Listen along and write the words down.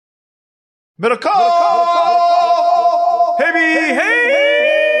Medical! Heavy!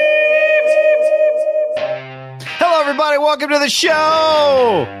 Hello, everybody. Welcome to the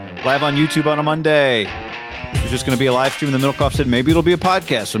show. Live on YouTube on a Monday. There's just going to be a live stream in the Middlecoff said maybe it'll be a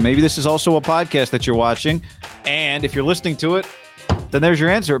podcast. So maybe this is also a podcast that you're watching. And if you're listening to it, then there's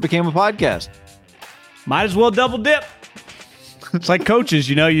your answer. It became a podcast. Might as well double dip. It's like coaches,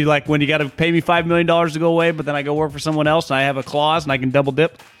 you know, you like when you got to pay me $5 million to go away, but then I go work for someone else and I have a clause and I can double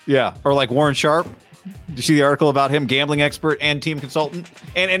dip. Yeah. Or like Warren Sharp. Did you see the article about him, gambling expert and team consultant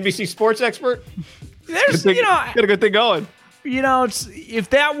and NBC sports expert? There's, got a good thing going. You know, if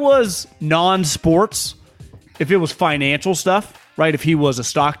that was non-sports, if it was financial stuff, right? If he was a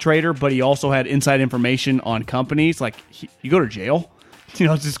stock trader, but he also had inside information on companies, like you go to jail. You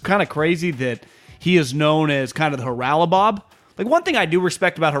know, it's just kind of crazy that he is known as kind of the Haralabob. Like one thing I do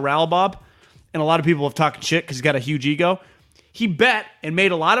respect about Haralabob, and a lot of people have talked shit because he's got a huge ego. He bet and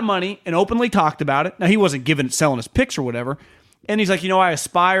made a lot of money and openly talked about it. Now he wasn't selling his picks or whatever. And he's like, I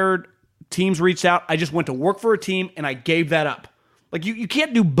aspired. Teams reached out. I just went to work for a team and I gave that up. Like you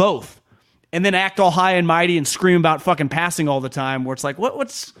can't do both and then act all high and mighty and scream about fucking passing all the time. Where it's like,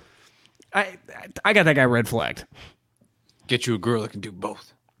 I got that guy red flagged. Get you a girl that can do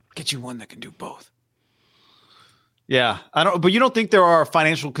both. Get you one that can do both. Yeah, but you don't think there are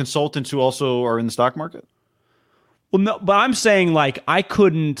financial consultants who also are in the stock market? Well, no, but I'm saying like I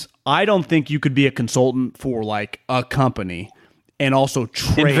don't think you could be a consultant for like a company and also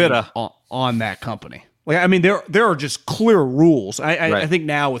trade on that company. Like, I mean, there are just clear rules. I think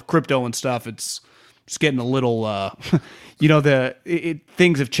now with crypto and stuff, it's getting a little,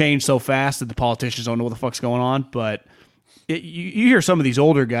 things have changed so fast that the politicians don't know what the fuck's going on. But you hear some of these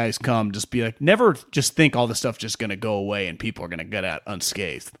older guys just be like, never just think all this stuff's just going to go away and people are going to get out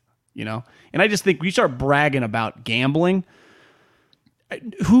unscathed, you know? And I just think we start bragging about gambling.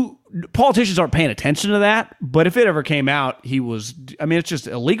 Politicians aren't paying attention to that, but if it ever came out, it's just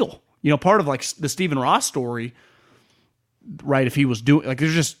illegal. Part of like the Stephen Ross story, right? If he was doing like,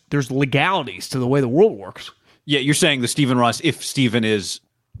 there's legalities to the way the world works. Yeah. You're saying the Stephen Ross, if Stephen is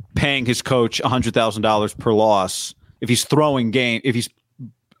paying his coach $100,000 per loss, if he's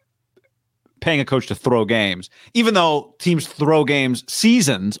paying a coach to throw games, even though teams throw games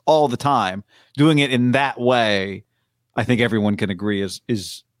seasons all the time, doing it in that way, I think everyone can agree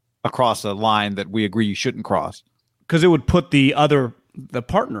is across a line that we agree you shouldn't cross. Because it would put the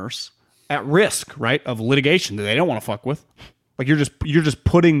partners at risk, right, of litigation that they don't want to fuck with. Like you're just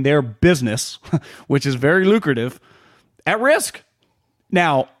putting their business, which is very lucrative, at risk.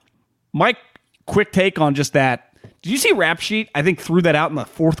 Now, my quick take on just that. Did you see Rap Sheet? I think threw that out in the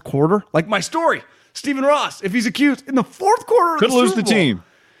fourth quarter. Like my story, Stephen Ross, if he's accused in the fourth quarter, could lose the team.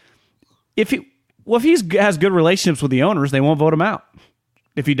 If he has good relationships with the owners, they won't vote him out.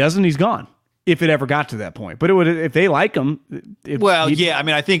 If he doesn't, he's gone. If it ever got to that point, but it would if they like him.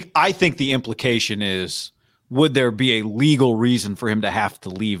 I think the implication is, would there be a legal reason for him to have to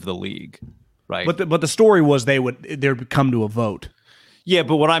leave the league, right? But the story was there'd come to a vote. Yeah,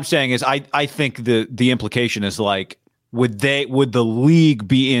 but what I'm saying is I think the implication is like, would the league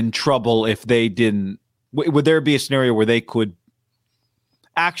be in trouble if they didn't? Would there be a scenario where they could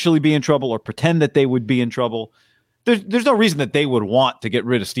actually be in trouble or pretend that they would be in trouble? There's no reason that they would want to get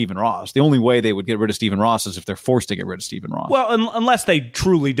rid of Stephen Ross. The only way they would get rid of Stephen Ross is if they're forced to get rid of Stephen Ross. Well, unless they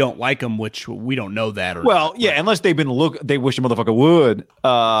truly don't like him, which we don't know that. Unless they wish a motherfucker would,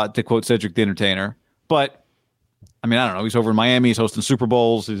 to quote Cedric the Entertainer. But I mean, I don't know. He's over in Miami. He's hosting Super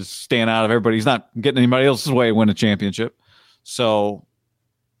Bowls. He's staying out of everybody. He's not getting anybody else's way to win a championship. So,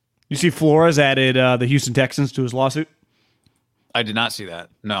 you see, Flores added the Houston Texans to his lawsuit. I did not see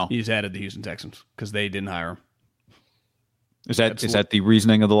that. No, he's added the Houston Texans because they didn't hire him. Is that the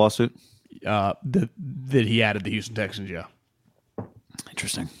reasoning of the lawsuit? That he added the Houston Texans. Yeah.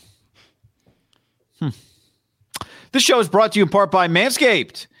 Interesting. This show is brought to you in part by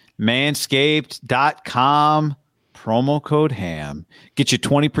Manscaped. Manscaped.com. Promo code HAM. Get you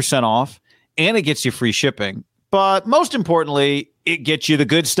 20% off, and it gets you free shipping. But most importantly, it gets you the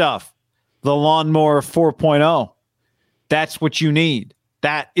good stuff. The Lawnmower 4.0. That's what you need.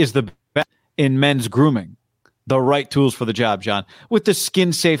 That is the best in men's grooming. The right tools for the job, John. With the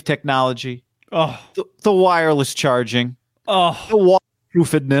skin-safe technology, the wireless charging, the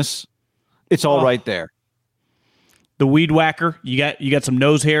waterproofedness, it's all right there. The Weed Whacker, you got some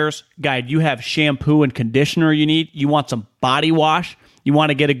nose hairs. Guy, you have shampoo and conditioner you need. You want some body wash. You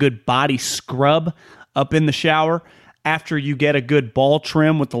want to get a good body scrub up in the shower after you get a good ball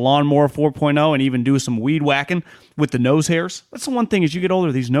trim with the Lawnmower 4.0 and even do some weed whacking with the nose hairs. That's the one thing as you get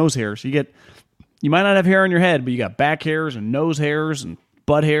older, these nose hairs. You might not have hair on your head, but you got back hairs and nose hairs and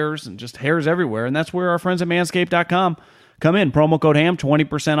butt hairs and just hairs everywhere. And that's where our friends at manscaped.com come in. Promo code HAM,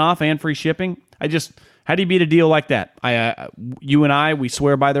 20% off and free shipping. How do you beat a deal like that? You and I, we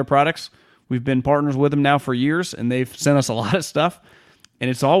swear by their products. We've been partners with them now for years, and they've sent us a lot of stuff, and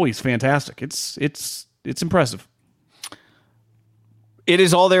it's always fantastic. It's impressive. It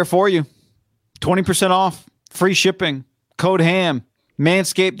is all there for you. 20% off, free shipping, code HAM,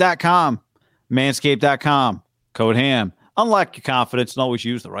 manscaped.com, manscaped.com, code HAM. Unlock your confidence and always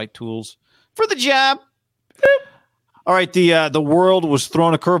use the right tools for the job. All right, the world was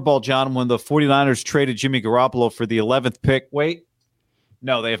thrown a curveball, John, when the 49ers traded Jimmy Garoppolo for the 11th pick. Wait.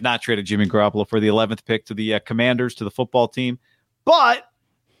 No, they have not traded Jimmy Garoppolo for the 11th pick to the Commanders, to the football team. But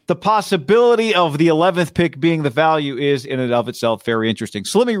the possibility of the 11th pick being the value is in and of itself very interesting.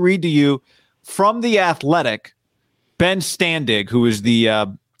 So let me read to you from The Athletic. Ben Standig, who is the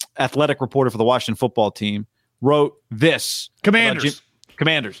athletic reporter for the Washington football team, wrote this. Commanders.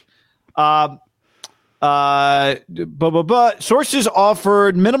 Sources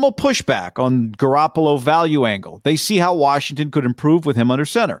offered minimal pushback on Garoppolo value angle. They see how Washington could improve with him under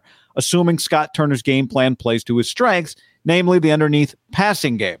center, assuming Scott Turner's game plan plays to his strengths, namely the underneath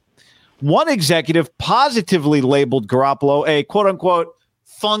passing game. One executive positively labeled Garoppolo a quote-unquote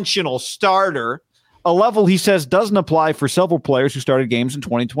functional starter, a level he says doesn't apply for several players who started games in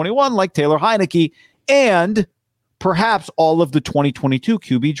 2021, like Taylor Heineke and perhaps all of the 2022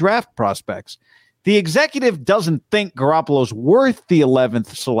 QB draft prospects. The executive doesn't think Garoppolo's worth the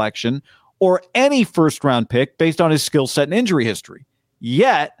 11th selection or any first-round pick based on his skill set and injury history.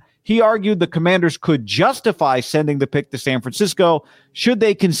 Yet, he argued the Commanders could justify sending the pick to San Francisco should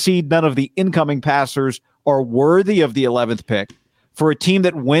they concede none of the incoming passers are worthy of the 11th pick. For a team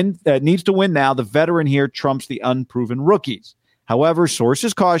that needs to win now, the veteran here trumps the unproven rookies. However,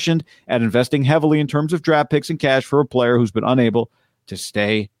 sources cautioned at investing heavily in terms of draft picks and cash for a player who's been unable to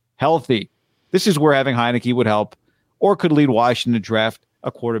stay healthy. This is where having Heineke would help or could lead Washington to draft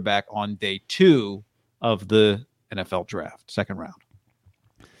a quarterback on day 2 of the NFL draft, second round.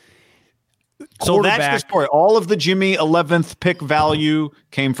 So that's the story. All of the Jimmy 11th pick value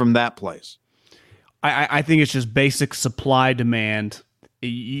came from that place. I think it's just basic supply demand.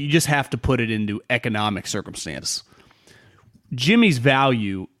 You just have to put it into economic circumstance. Jimmy's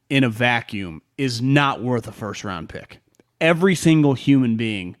value in a vacuum is not worth a first-round pick. Every single human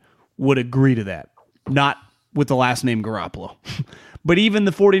being would agree to that. Not with the last name Garoppolo. But even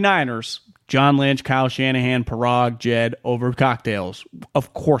the 49ers, John Lynch, Kyle Shanahan, Parag, Jed, over cocktails,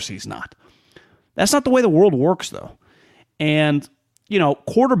 of course he's not. That's not the way the world works, though. And,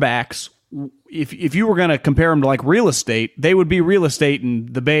 quarterbacks, if you were going to compare them to like real estate, they would be real estate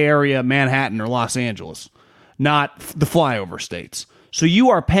in the Bay Area, Manhattan, or Los Angeles, not the flyover states. So you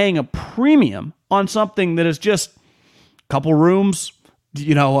are paying a premium on something that is just a couple rooms,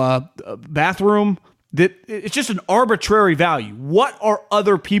 a bathroom. That it's just an arbitrary value. What are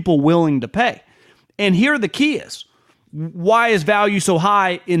other people willing to pay? And here the key is, why is value so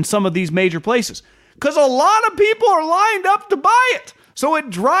high in some of these major places? Because a lot of people are lined up to buy it. So it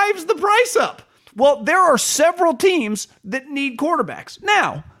drives the price up. Well, there are several teams that need quarterbacks.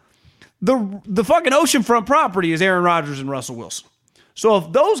 Now, the fucking oceanfront property is Aaron Rodgers and Russell Wilson. So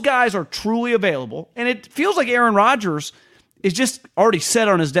if those guys are truly available, and it feels like Aaron Rodgers is just already set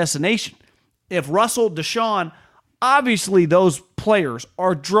on his destination. If Russell, Deshaun, obviously those players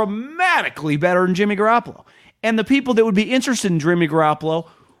are dramatically better than Jimmy Garoppolo. And the people that would be interested in Jimmy Garoppolo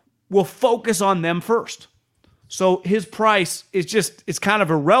will focus on them first. So his price is it's kind of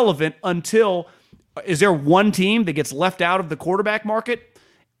irrelevant until, is there one team that gets left out of the quarterback market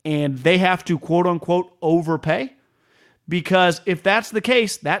and they have to quote unquote overpay? Because if that's the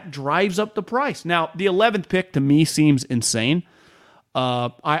case, that drives up the price. Now, the 11th pick to me seems insane.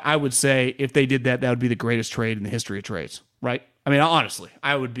 I would say if they did that, that would be the greatest trade in the history of trades, right? I mean, honestly,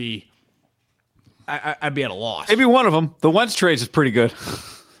 I'd be at a loss. Maybe one of them. The Wentz trades is pretty good.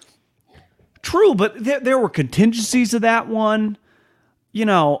 True, but there were contingencies to that one.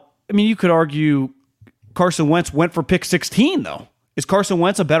 You could argue Carson Wentz went for pick 16, though. Is Carson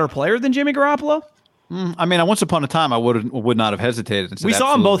Wentz a better player than Jimmy Garoppolo? Once upon a time, I would not have hesitated. And said, we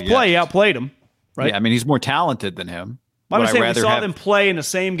saw them both play. He outplayed him, right? Yeah, he's more talented than him. I'm saying we saw them play in the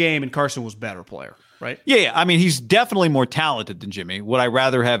same game, and Carson was a better player, right? Yeah. He's definitely more talented than Jimmy. Would I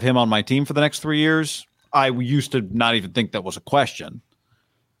rather have him on my team for the next 3 years? I used to not even think that was a question.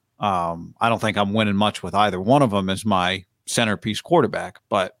 I don't think I'm winning much with either one of them as my centerpiece quarterback.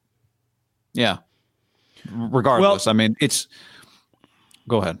 But, yeah, regardless, it's –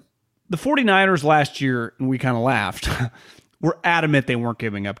 go ahead. The 49ers last year, and we kind of laughed, were adamant they weren't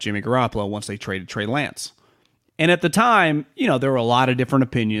giving up Jimmy Garoppolo once they traded Trey Lance. And at the time, there were a lot of different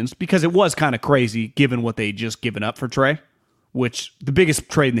opinions because it was kind of crazy given what they just given up for Trey, which the biggest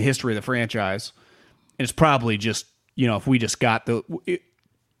trade in the history of the franchise. And it's probably just, if we just got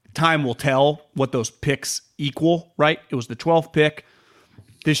time will tell what those picks equal, right? It was the 12th pick.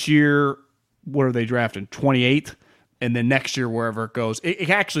 This year, what are they drafting? 28th. And then next year, wherever it goes, it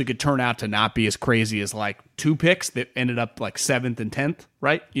actually could turn out to not be as crazy as like 2 picks that ended up like 7th and 10th,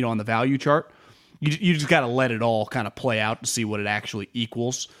 right? On the value chart. You just got to let it all kind of play out to see what it actually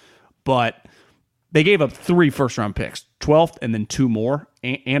equals. But they gave up 3 first-round picks, 12th and then 2 more,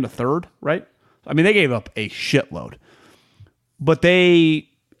 and a 3rd, right? I mean, they gave up a shitload. But they,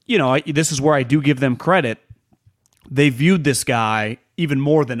 this is where I do give them credit. They viewed this guy even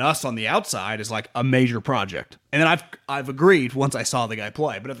more than us on the outside as like a major project. And then I've agreed once I saw the guy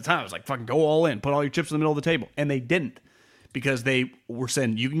play. But at the time, I was like, fucking go all in. Put all your chips in the middle of the table. And they didn't. Because they were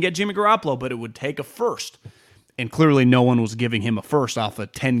saying, you can get Jimmy Garoppolo, but it would take a first. And clearly no one was giving him a first off a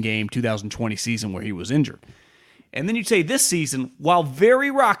 10-game 2020 season where he was injured. And then you'd say this season, while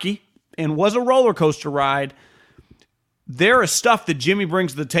very rocky and was a roller coaster ride, there is stuff that Jimmy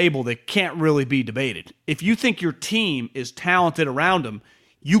brings to the table that can't really be debated. If you think your team is talented around him,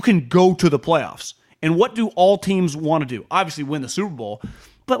 you can go to the playoffs. And what do all teams want to do? Obviously win the Super Bowl.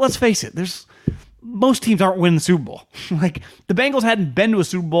 But let's face it, most teams aren't winning the Super Bowl. Like, the Bengals hadn't been to a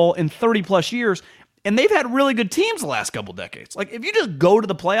Super Bowl in 30-plus years, and they've had really good teams the last couple decades. Like, if you just go to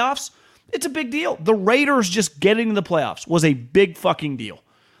the playoffs, it's a big deal. The Raiders just getting to the playoffs was a big fucking deal.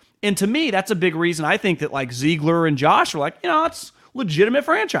 And to me, that's a big reason I think that like Ziegler and Josh are like, it's legitimate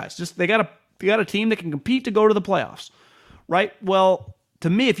franchise. Just they got a team that can compete to go to the playoffs, right? Well, to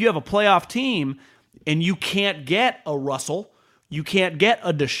me, if you have a playoff team and you can't get a Russell, you can't get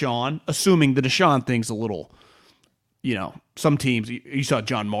a Deshaun, assuming the Deshaun thing's a little, some teams, you saw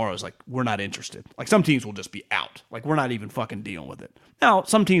John Morrow's like, we're not interested. Like, some teams will just be out. Like, we're not even fucking dealing with it. Now,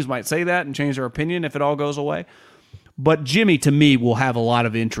 some teams might say that and change their opinion if it all goes away. But Jimmy, to me, will have a lot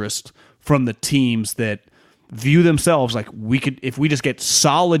of interest from the teams that view themselves like if we just get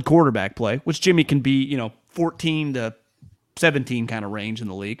solid quarterback play, which Jimmy can be, 14 to 17 kind of range in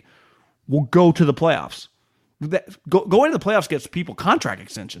the league, we'll go to the playoffs. Going to the playoffs gets people contract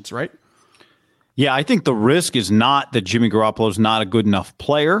extensions, right? Yeah, I think the risk is not that Jimmy Garoppolo is not a good enough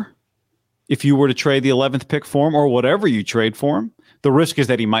player. If you were to trade the 11th pick for him or whatever you trade for him, the risk is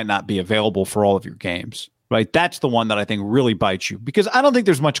that he might not be available for all of your games. Right, that's the one that I think really bites you, because I don't think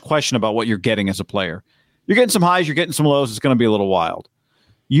there's much question about what you're getting as a player. You're getting some highs, you're getting some lows. It's going to be a little wild.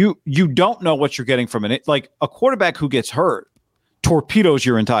 You don't know what you're getting from it. Like a quarterback who gets hurt torpedoes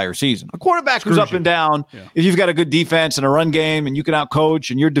your entire season. A quarterback who's up and down, if you've got a good defense and a run game and you can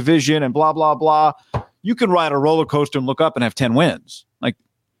outcoach and your division and blah, blah, blah, you can ride a roller coaster and look up and have 10 wins. Like,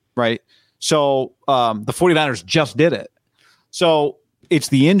 right? So the 49ers just did it. So it's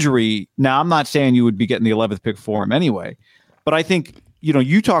the injury. Now, I'm not saying you would be getting the 11th pick for him anyway, but I think,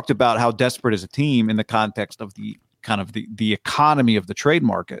 you talked about how desperate is a team in the context of the kind of the economy of the trade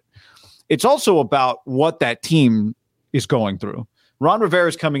market. It's also about what that team is going through. Ron Rivera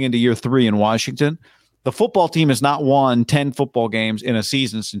is coming into year 3 in Washington. The football team has not won 10 football games in a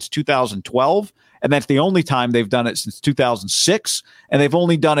season since 2012, and that's the only time they've done it since 2006, and they've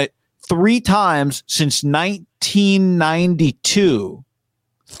only done it 3 times since 1992.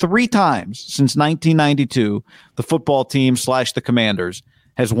 3 times since 1992, the football team / the Commanders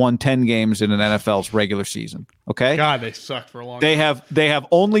has won 10 games in an NFL's regular season. Okay? God, they sucked for a long time. They have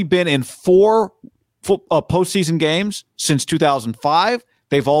only been in 4 postseason games since 2005.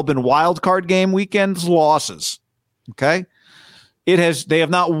 They've all been wild card game weekends losses. Okay? They have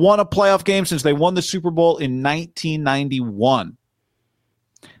not won a playoff game since they won the Super Bowl in 1991.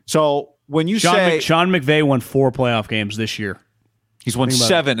 So when you say Sean McVay won 4 playoff games this year. He's won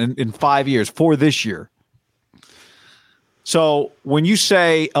 7 in 5 years, 4 this year. So when you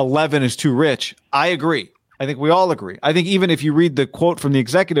say 11 is too rich, I agree. I think we all agree. I think even if you read the quote from the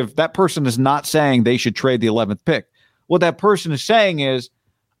executive, that person is not saying they should trade the 11th pick. What that person is saying is,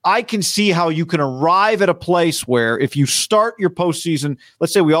 I can see how you can arrive at a place where if you start your postseason,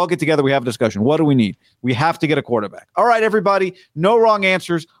 let's say we all get together, we have a discussion. What do we need? We have to get a quarterback. All right, everybody, no wrong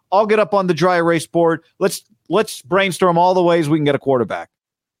answers. I'll get up on the dry erase board. Let's brainstorm all the ways we can get a quarterback.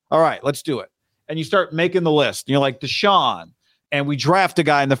 All right, let's do it. And you start making the list. You're like Deshaun, and we draft a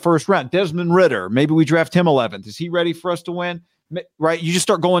guy in the first round, Desmond Ridder. Maybe we draft him 11th. Is he ready for us to win? Right? You just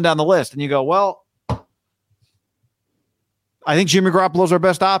start going down the list, and you go, well, I think Jimmy Garoppolo is our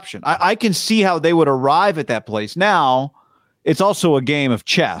best option. I can see how they would arrive at that place. Now, it's also a game of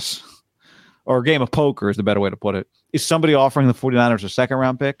chess, or a game of poker is the better way to put it. Is somebody offering the 49ers a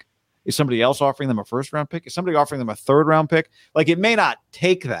second-round pick? Is somebody else offering them a first-round pick? Is somebody offering them a third-round pick? Like, it may not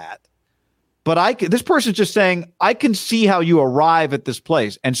take that, but this person's just saying, I can see how you arrive at this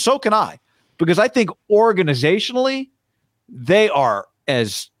place, and so can I, because I think organizationally, they are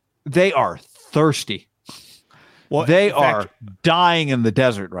thirsty. Well, they are dying in the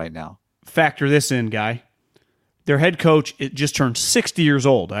desert right now. Factor this in, Guy. Their head coach just turned 60 years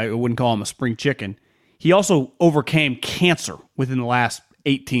old. I wouldn't call him a spring chicken. He also overcame cancer within the last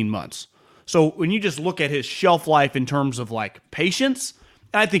 18 months. So when you just look at his shelf life in terms of like patience,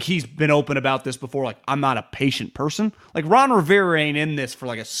 I think he's been open about this before. Like, I'm not a patient person. Like, Ron Rivera ain't in this for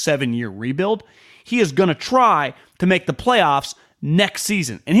like a 7-year rebuild. He is going to try to make the playoffs next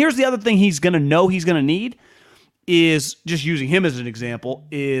season. And here's the other thing he's going to know he's going to need is, just using him as an example,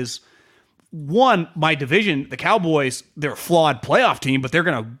 is one, my division, the Cowboys, they're a flawed playoff team, but they're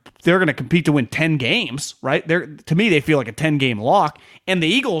gonna compete to win 10 games, right? To me, they feel like a 10-game lock. And the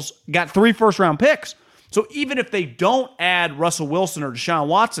Eagles got 3 first-round picks. So even if they don't add Russell Wilson or Deshaun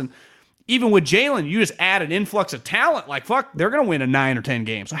Watson, even with Jalen, you just add an influx of talent. Like, fuck, they're gonna win a 9 or 10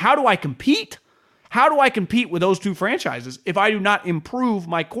 games. So how do I compete? How do I compete with those two franchises if I do not improve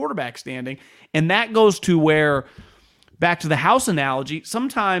my quarterback standing? And that goes to where, back to the house analogy,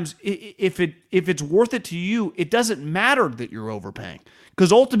 sometimes if it's worth it to you, it doesn't matter that you're overpaying.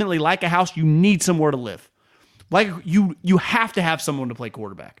 Because ultimately, like a house, you need somewhere to live. Like, you have to have someone to play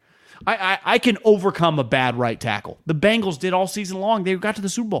quarterback. I can overcome a bad right tackle. The Bengals did all season long. They got to the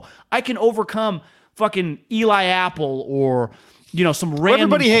Super Bowl. I can overcome fucking Eli Apple or, some random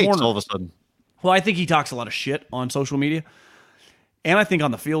everybody hates corner. all of a sudden. Well, I think he talks a lot of shit on social media, and I think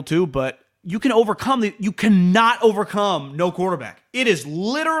on the field too, but you cannot overcome no quarterback. It is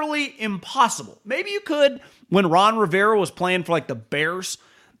literally impossible. Maybe you could when Ron Rivera was playing for like the Bears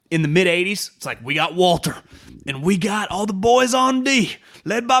in the mid-'80s. It's like, we got Walter, and we got all the boys on D,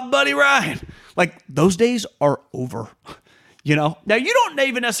 led by Buddy Ryan. Like, those days are over. Now, you don't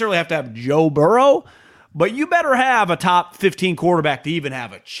even necessarily have to have Joe Burrow, but you better have a top 15 quarterback to even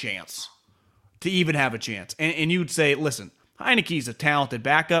have a chance. And you'd say, listen, Heineke's a talented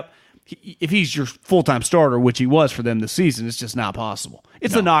backup. If he's your full-time starter, which he was for them this season, it's just not possible.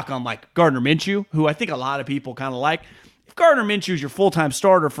 It's a knock on like Gardner Minshew, who I think a lot of people kind of like. If Gardner Minshew is your full-time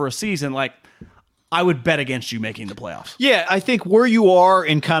starter for a season, like, I would bet against you making the playoffs. Yeah, I think where you are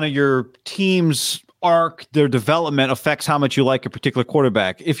in kind of your team's arc, their development affects how much you like a particular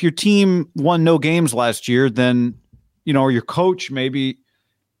quarterback. If your team won no games last year, then, or your coach maybe,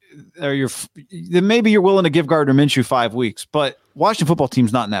 then maybe you're willing to give Gardner Minshew 5 weeks. But Washington football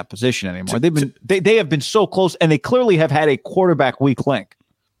team's not in that position anymore. They have been so close, and they clearly have had a quarterback weak link.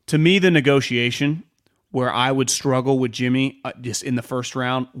 To me, the negotiation where I would struggle with Jimmy just in the first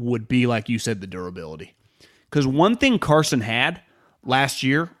round would be, like you said, the durability. Because one thing Carson had last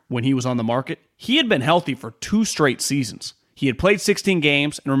year when he was on the market, he had been healthy for 2 straight seasons. He had played 16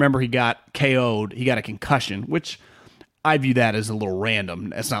 games, and remember, he got KO'd. He got a concussion, which I view that as a little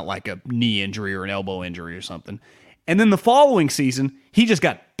random. That's not like a knee injury or an elbow injury or something. And then the following season, he just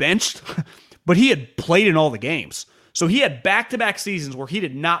got benched, but he had played in all the games. So he had back-to-back seasons where he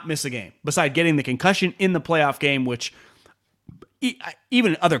did not miss a game, besides getting the concussion in the playoff game, which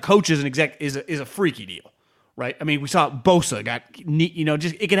even other coaches and exec is a freaky deal, right? I mean, we saw Bosa got,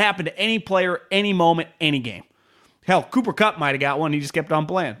 just it could happen to any player, any moment, any game. Hell, Cooper Kupp might have got one. He just kept on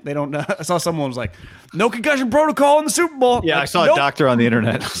playing. They don't. I saw someone was like, "No concussion protocol in the Super Bowl." Yeah, like, I saw a doctor on the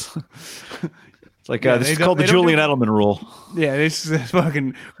internet. It's like this is called the Julian Edelman rule. Yeah, they just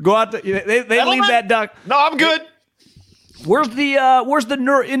fucking go out. They leave that doc. No, I'm good. Where's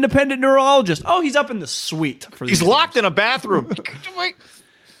the independent neurologist? Oh, he's up in the suite. He's locked in a bathroom.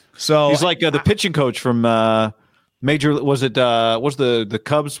 So he's like the pitching coach from Major. Was the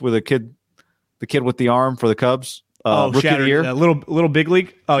Cubs with the kid with the arm for the Cubs? Rookie of the year, little big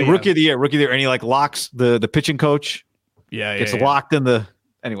league. Oh, yeah. Rookie of the year, and he like locks the pitching coach. Gets locked in the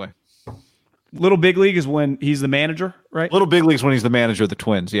anyway. Little big league is when he's the manager, right? Little big league is when he's the manager of the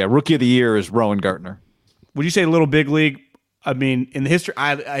Twins. Yeah, rookie of the year is Rowan Gardner. Would you say little big league? I mean, in the history,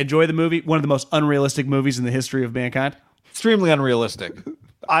 I enjoy the movie. One of the most unrealistic movies in the history of mankind. Extremely unrealistic.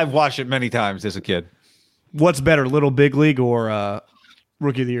 I've watched it many times as a kid. What's better, little big league or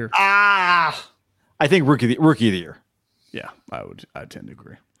rookie of the year? I think rookie of the year. Yeah, I tend to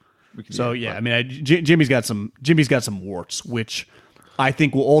agree. So yeah, I mean, Jimmy's got some warts, which I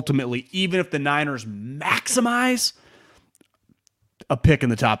think will ultimately, even if the Niners maximize a pick in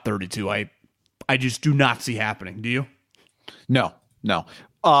the top 32, I just do not see happening. Do you? No. No.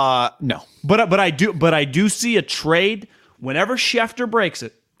 But I do see a trade whenever Schefter breaks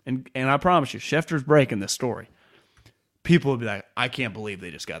it, and I promise you, Schefter's breaking this story. people would be like, I can't believe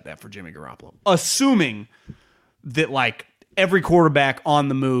they just got that for Jimmy Garoppolo. Assuming that, like, every quarterback on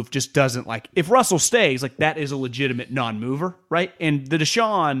the move just doesn't, like, if Russell stays, like, that is a legitimate non-mover, right? And the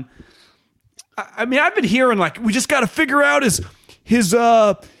Deshaun, I mean, I've been hearing, like, we just got to figure out his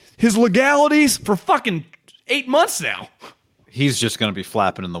legalities for fucking 8 months now. He's just going to be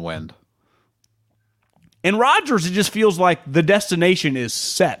flapping in the wind. And Rodgers, it just feels like the destination is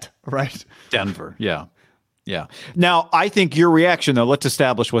set, right? Denver, yeah. Yeah. Now, I think your reaction, though, let's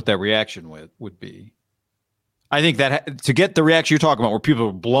establish what that reaction would be. I think that to get the reaction you're talking about where people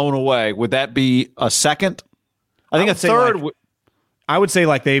are blown away, would that be a second? I think a third. I would say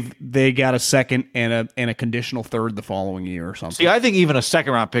like they got a second and a conditional third the following year or something. See, I think even a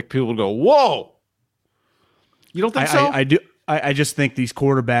second round pick, people would go, whoa. You don't think so? I do. I just think these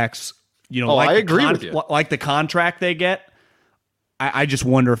quarterbacks, like I agree with you. Like the contract they get, I just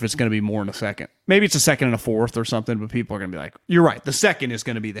wonder if it's going to be more in a second. Maybe it's a second and a fourth or something, but people are going to be like, you're right. The second is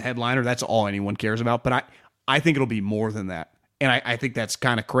going to be the headliner. That's all anyone cares about. But I think it'll be more than that. And I think that's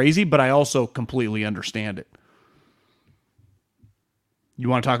kind of crazy, but I also completely understand it. You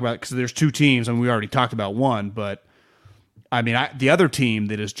want to talk about it? Because there's two teams, and we already talked about one, but I mean, the other team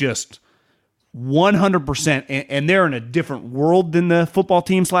that is just 100%, and they're in a different world than the football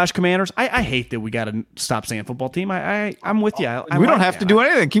team / Commanders. I hate that we got to stop saying football team. I'm with you. We don't have to do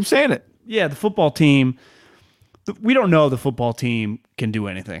anything. Keep saying it. Yeah, the football team, we don't know the football team can do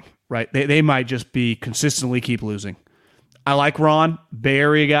anything, right? They might just be consistently keep losing. I like Ron, Bay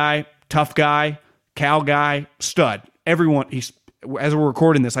Area guy, tough guy, Cal guy, stud. Everyone, as we're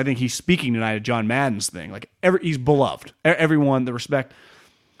recording this, I think he's speaking tonight at John Madden's thing. Like he's beloved. Everyone, the respect.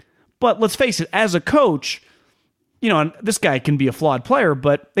 But let's face it, as a coach, and this guy can be a flawed player,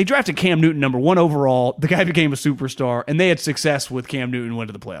 but they drafted Cam Newton number 1 overall. The guy became a superstar, and they had success with Cam Newton, went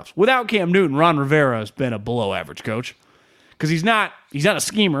to the playoffs. Without Cam Newton, Ron Rivera has been a below average coach because he's not a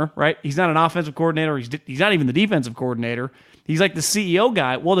schemer, right? He's not an offensive coordinator. He's not even the defensive coordinator. He's like the CEO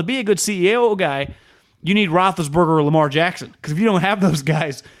guy. Well, to be a good CEO guy, you need Roethlisberger or Lamar Jackson, because if you don't have those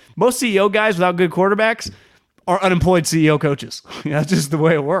guys, most CEO guys without good quarterbacks are unemployed CEO coaches. That's just the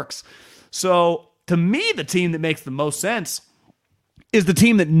way it works. So to me, the team that makes the most sense is the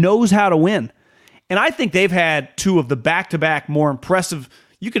team that knows how to win. And I think they've had 2 of the back-to-back more impressive,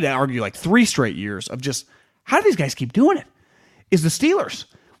 you could argue like 3 straight years of just, how do these guys keep doing it? Is the Steelers.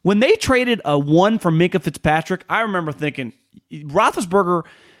 When they traded a 1 for Minkah Fitzpatrick, I remember thinking, Roethlisberger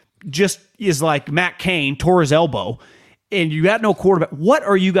just is like Matt Cain, tore his elbow, and you got no quarterback. What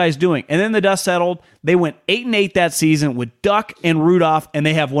are you guys doing? And then the dust settled. They went 8-8 that season with Duck and Rudolph, and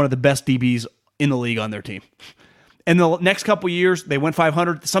they have one of the best DBs in the league on their team. And the next couple years, they went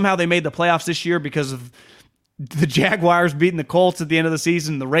 500. Somehow they made the playoffs this year because of the Jaguars beating the Colts at the end of the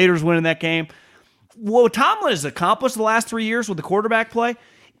season, the Raiders winning that game. What Tomlin has accomplished the last 3 years with the quarterback play,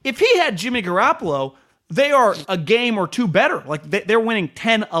 if he had Jimmy Garoppolo, they are a game or 2 better. Like they're winning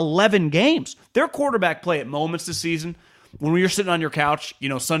 10, 11 games. Their quarterback play at moments this season, when you're sitting on your couch,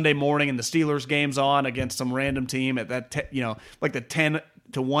 Sunday morning and the Steelers game's on against some random team at that, like the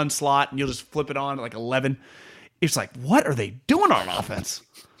 10-1 slot, and you'll just flip it on at like 11. It's like, what are they doing on offense?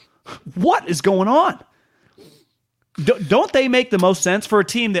 What is going on? Don't they make the most sense for a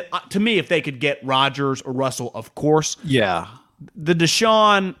team that, to me, if they could get Rodgers or Russell, of course. Yeah. The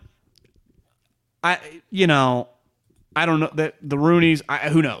Deshaun, I don't know. The Rooneys,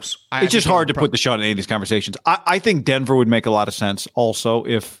 who knows? It's just hard to put Deshaun in any of these conversations. I think Denver would make a lot of sense also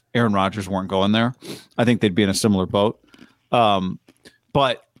if Aaron Rodgers weren't going there. I think they'd be in a similar boat.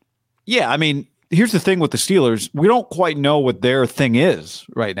 But, yeah, I mean, here's the thing with the Steelers. We don't quite know what their thing is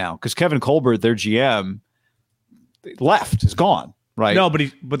right now because Kevin Colbert, their GM, left, is gone, right? No,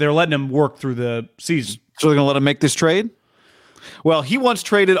 but they're letting him work through the season. So they're going to let him make this trade? Well, he once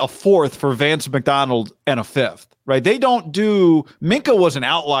traded a 4th for Vance McDonald and a 5th, right? They don't do – Minkah was an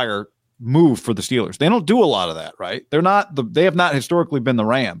outlier move for the Steelers. They don't do a lot of that, right? They have not historically been the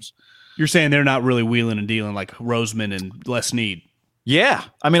Rams. You're saying they're not really wheeling and dealing like Roseman and Les Snead. Yeah.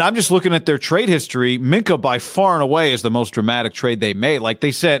 I mean, I'm just looking at their trade history. Minkah by far and away is the most dramatic trade they made. Like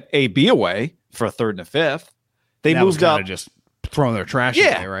they sent AB away for a 3rd and a 5th. They that moved up. Just throwing their trash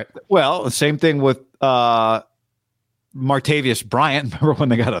away, right? Well, the same thing with Martavius Bryant. Remember when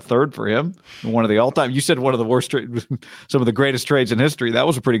they got a 3rd for him? One of the all-time. You said one of the worst trades, some of the greatest trades in history. That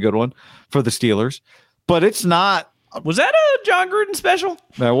was a pretty good one for the Steelers. But it's not. Was that a John Gruden special?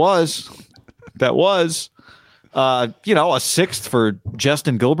 That was. A 6th for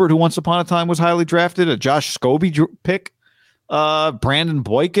Justin Gilbert, who once upon a time was highly drafted. A Josh Scobie pick. Brandon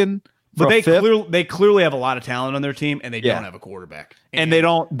Boykin. But they clearly have a lot of talent on their team, and they don't have a quarterback. And they're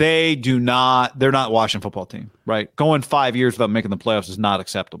not a Washington football team, right? Going 5 years without making the playoffs is not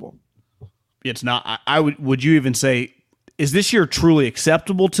acceptable. It's not. Would you even say, is this year truly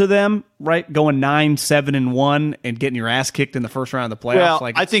acceptable to them, right? Going 9-7-1 and getting your ass kicked in the first round of the playoffs?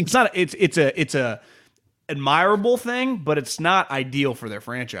 Well, I think it's not. It's a admirable thing, but it's not ideal for their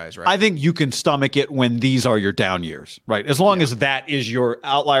franchise, right? I think you can stomach it when these are your down years, right? As long as that is your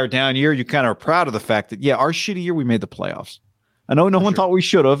outlier down year, you kind of are proud of the fact that, our shitty year, we made the playoffs. I know no one thought we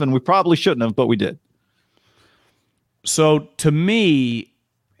should have, and we probably shouldn't have, but we did. So to me,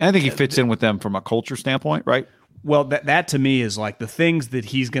 I think he fits in with them from a culture standpoint, right? Well, that to me is like the things that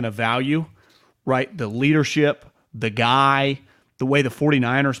he's going to value, right? The leadership, the guy, the way the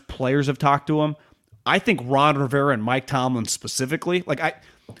 49ers players have talked to him. I think Ron Rivera and Mike Tomlin specifically,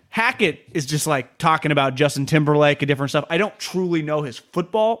 Hackett is just like talking about Justin Timberlake and different stuff. I don't truly know his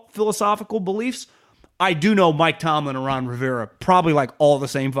football philosophical beliefs. I do know Mike Tomlin and Ron Rivera probably like all the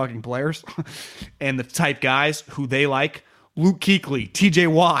same fucking players and the type guys who they like. Luke Kuechly, TJ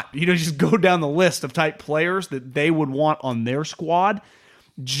Watt, just go down the list of type players that they would want on their squad.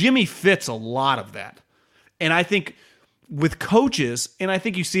 Jimmy fits a lot of that. And I think with coaches, and I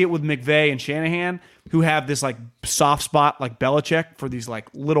think you see it with McVay and Shanahan, who have this like soft spot like Belichick for these like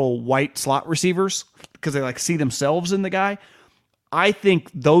little white slot receivers because they like see themselves in the guy. I think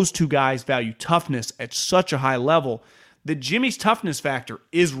those two guys value toughness at such a high level that Jimmy's toughness factor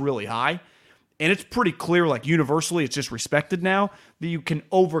is really high. And it's pretty clear, like universally, it's just respected now that you can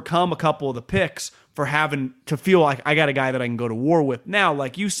overcome a couple of the picks for having to feel like I got a guy that I can go to war with. Now,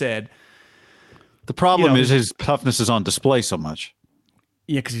 like you said, the problem is his toughness is on display so much.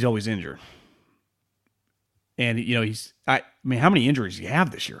 Yeah, because he's always injured. And, how many injuries do you have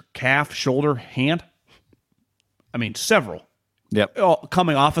this year? Calf, shoulder, hand? Several. Yep.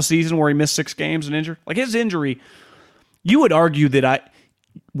 Coming off a season where he missed 6 games and injured. Like his injury, you would argue that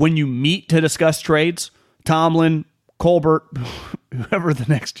when you meet to discuss trades, Tomlin, Colbert, whoever the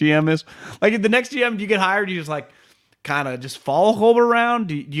next GM is, like if the next GM you get hired, you just like kind of just follow Colbert around?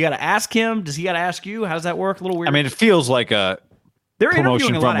 Do you got to ask him? Does he got to ask you? How does that work? A little weird. It feels like they're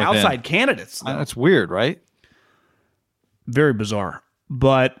interviewing a lot of outside candidates. That's weird, right? Very bizarre.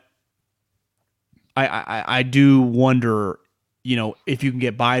 But I do wonder, if you can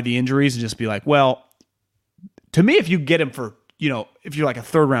get by the injuries and just be like, well, to me, if you get him for, if you're like a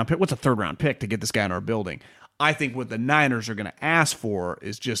third round pick, what's a third round pick to get this guy in our building? I think what the Niners are going to ask for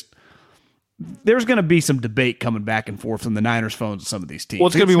is just, there's going to be some debate coming back and forth from the Niners phones and some of these teams. Well,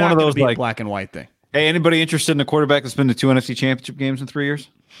 it's going to be one of those like black and white thing. Hey, anybody interested in a quarterback that's been to 2 NFC championship games in 3 years?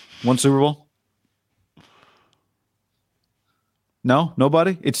 1 Super Bowl? No,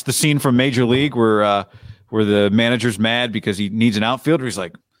 nobody. It's the scene from Major League where the manager's mad because he needs an outfielder. He's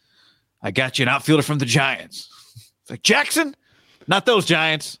like, "I got you an outfielder from the Giants." It's like, Jackson, not those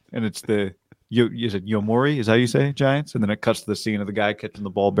Giants. And it's the is it Yomori? Is that how you say Giants? And then it cuts to the scene of the guy catching the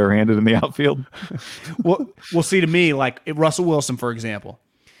ball barehanded in the outfield. Well, see, to me, like if Russell Wilson, for example,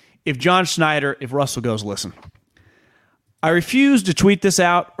 if John Schneider, if Russell goes, listen, I refuse to tweet this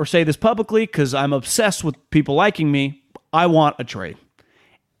out or say this publicly because I'm obsessed with people liking me. I want a trade.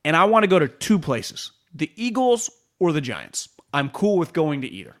 And I want to go to 2 places, the Eagles or the Giants. I'm cool with going to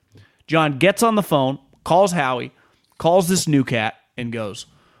either. John gets on the phone, calls Howie, calls this new cat, and goes,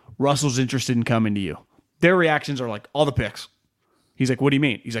 Russell's interested in coming to you. Their reactions are like, all the picks. He's like, what do you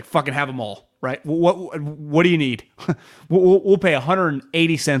mean? He's like, fucking have them all, right? What do you need? We'll pay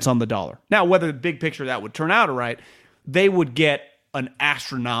 180 cents on the dollar. Now, whether the big picture that would turn out all right, they would get an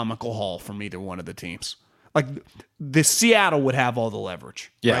astronomical haul from either one of the teams. Like, the Seattle would have all the leverage,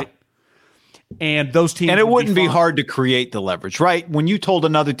 right? And those teams, and it wouldn't be hard to create the leverage, right? When you told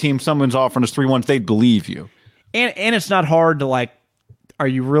another team someone's offering us 3-1, they'd believe you. And it's not hard to like, are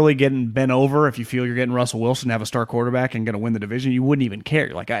you really getting bent over if you feel you're getting Russell Wilson to have a star quarterback and going to win the division? You wouldn't even care.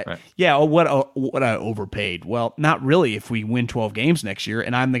 You're like, what I overpaid. Well, not really if we win 12 games next year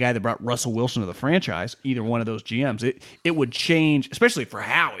and I'm the guy that brought Russell Wilson to the franchise, either one of those GMs. It would change, especially for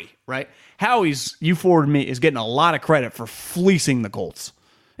Howie, right? Howie's, you forwarded me, is getting a lot of credit for fleecing the Colts.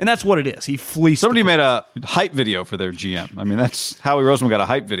 And that's what it is. He fleeced. Somebody made a hype video for their GM. I mean, that's Howie Roseman got a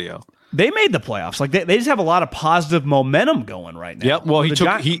hype video. They made the playoffs. Like they just have a lot of positive momentum going right now. Yep. Well,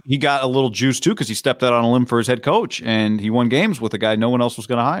 he got a little juice too because he stepped out on a limb for his head coach and he won games with a guy no one else was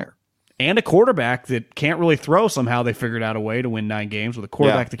going to hire. And a quarterback that can't really throw. Somehow they figured out a way to win 9 games with a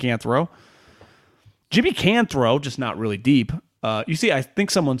quarterback that can't throw. Jimmy can throw, just not really deep. You see, I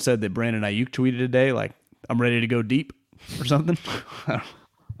think someone said that Brandon Ayuk tweeted today, like, I'm ready to go deep or something.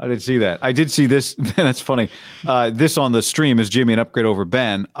 I didn't see that. I did see this. That's funny. This on the stream, is Jimmy an upgrade over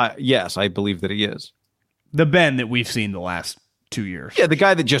Ben? Yes, I believe that he is. The Ben that we've seen the last 2 years. Yeah, the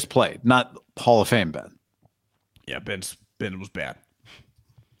guy that just played, not Hall of Fame Ben. Yeah, Ben was bad.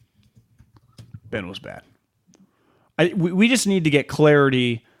 Ben was bad. We just need to get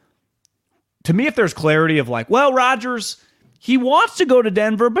clarity. To me, if there's clarity of like, well, Rodgers, he wants to go to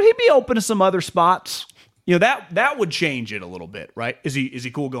Denver, but he'd be open to some other spots. You know, that would change it a little bit, right? Is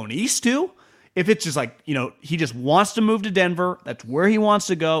he cool going east too? If it's just like, you know, he just wants to move to Denver, that's where he wants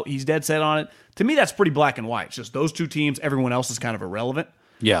to go, he's dead set on it. To me, that's pretty black and white. It's just those two teams, everyone else is kind of irrelevant.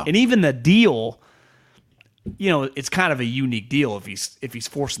 Yeah. And even the deal, you know, it's kind of a unique deal if he's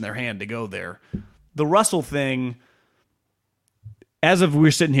forcing their hand to go there. The Russell thing, as of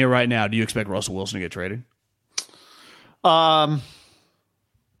we're sitting here right now, do you expect Russell Wilson to get traded? I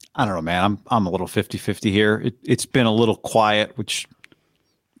don't know, man. I'm a little 50-50 here. It's been a little quiet, which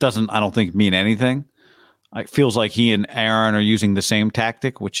doesn't, I don't think, mean anything. It feels like he and Aaron are using the same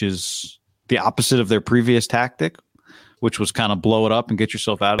tactic, which is the opposite of their previous tactic, which was kind of blow it up and get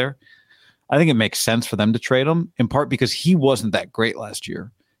yourself out of there. I think it makes sense for them to trade him, in part because he wasn't that great last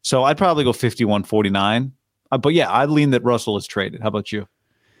year. So I'd probably go 51-49. But yeah, I'd lean that Russell is traded. How about you?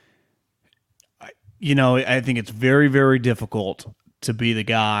 You know, I think it's very, very difficult to be the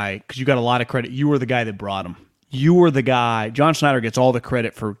guy, because you got a lot of credit. You were the guy that brought him. You were the guy. John Schneider gets all the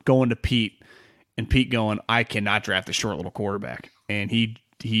credit for going to Pete, and Pete going, I cannot draft a short little quarterback. And he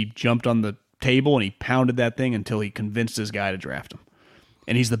jumped on the table and he pounded that thing until he convinced his guy to draft him.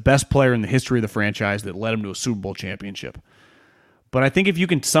 And he's the best player in the history of the franchise that led him to a Super Bowl championship. But I think if you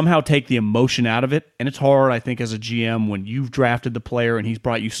can somehow take the emotion out of it, and it's hard, I think, as a GM, when you've drafted the player and he's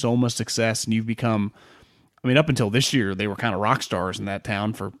brought you so much success and you've become, I mean, up until this year, they were kind of rock stars in that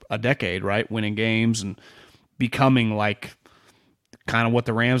town for a decade, right? Winning games and becoming like kind of what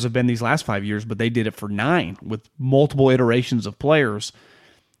the Rams have been these last 5 years, but they did it for 9 with multiple iterations of players.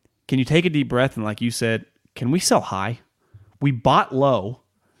 Can you take a deep breath and, like you said, can we sell high? We bought low.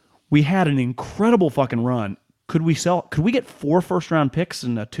 We had an incredible fucking run. Could we get 4 first-round picks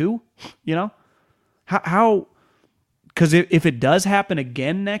and a 2? You know? How? Because if it does happen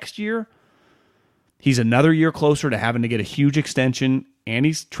again next year, he's another year closer to having to get a huge extension, and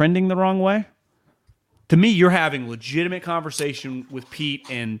he's trending the wrong way. To me, you're having legitimate conversation with Pete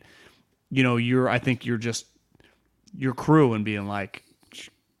and, you know, I think you're just your crew and being like,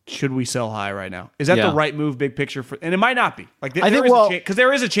 should we sell high right now? Is that the right move, big picture? And it might not be. Like, because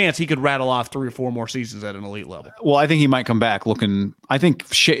there is a chance he could rattle off 3 or 4 more seasons at an elite level. Well, I think he might come back looking. I think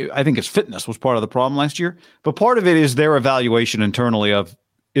his fitness was part of the problem last year, but part of it is their evaluation internally of,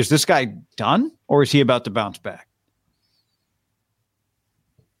 is this guy done or is he about to bounce back?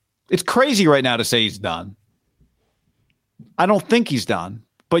 It's crazy right now to say he's done. I don't think he's done,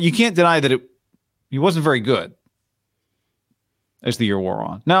 but you can't deny that he wasn't very good as the year wore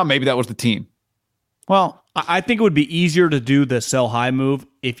on. Now, maybe that was the team. Well, I think it would be easier to do the sell high move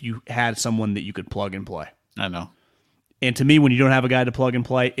if you had someone that you could plug and play. I know. And to me, when you don't have a guy to plug and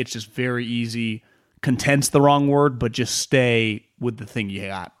play, it's just very easy. Content's the wrong word, but just stay with the thing you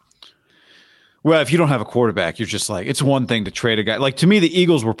got. Well, if you don't have a quarterback, you're just like, it's one thing to trade a guy. Like, to me, the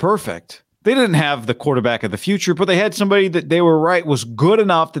Eagles were perfect. They didn't have the quarterback of the future, but they had somebody that they were right was good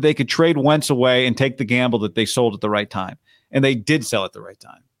enough that they could trade Wentz away and take the gamble that they sold at the right time. And they did sell at the right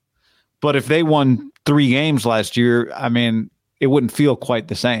time. But if they won 3 games last year, I mean, it wouldn't feel quite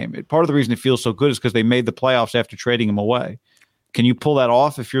the same. Part of the reason it feels so good is because they made the playoffs after trading him away. Can you pull that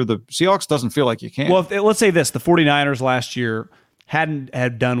off if you're the Seahawks? Doesn't feel like you can. Well, let's say this. The 49ers last year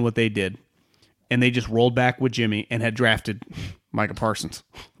had done what they did, and they just rolled back with Jimmy and had drafted Micah Parsons.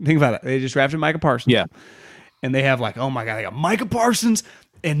 Think about it. They just drafted Micah Parsons. Yeah. And they have like, oh my God, they got Micah Parsons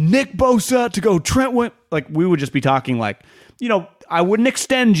and Nick Bosa to go Trent. Like, we would just be talking like, you know, I wouldn't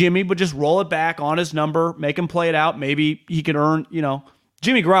extend Jimmy, but just roll it back on his number, make him play it out. Maybe he could earn, you know,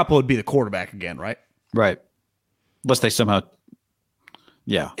 Jimmy Garoppolo would be the quarterback again, right? Right. Unless they somehow,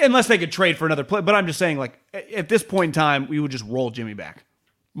 yeah. Unless they could trade for another play. But I'm just saying, like, at this point in time, we would just roll Jimmy back,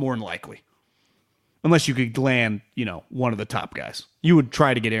 more than likely. Unless you could land, you know, one of the top guys. You would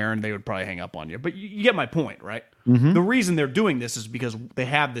try to get Aaron, they would probably hang up on you. But you get my point, right? Mm-hmm. The reason they're doing this is because they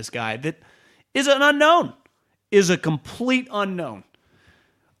have this guy that is an unknown, is a complete unknown.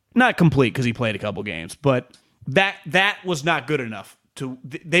 Not complete because he played a couple games, but that was not good enough.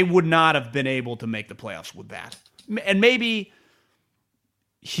 They would not have been able to make the playoffs with that. And maybe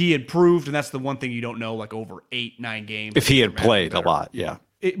he had proved, and that's the one thing you don't know, like over 8-9 games. If he had played a lot, yeah.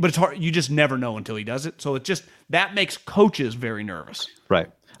 But it's hard. You just never know until he does it. So it just, that makes coaches very nervous. Right.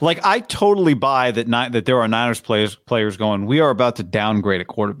 Like, I totally buy that there are Niners players going, we are about to downgrade a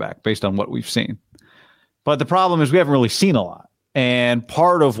quarterback based on what we've seen. But the problem is we haven't really seen a lot. And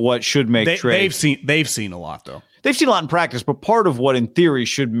part of what should make Trey... They've seen a lot, though. They've seen a lot in practice, but part of what, in theory,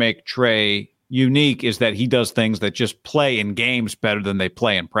 should make Trey unique is that he does things that just play in games better than they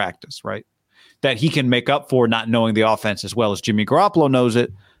play in practice, right? That he can make up for not knowing the offense as well as Jimmy Garoppolo knows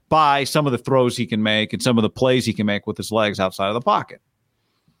it by some of the throws he can make and some of the plays he can make with his legs outside of the pocket.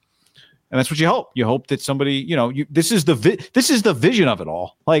 And that's what you hope. You hope that somebody, this is the vision of it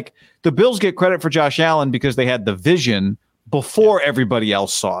all. Like, the Bills get credit for Josh Allen because they had the vision before everybody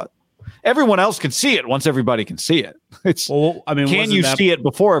else saw it. Everyone else can see it once everybody can see it. Can you see it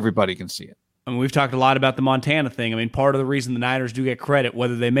before everybody can see it? I mean, we've talked a lot about the Montana thing. I mean, part of the reason the Niners do get credit,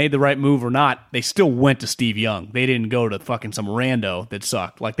 whether they made the right move or not, they still went to Steve Young. They didn't go to fucking some rando that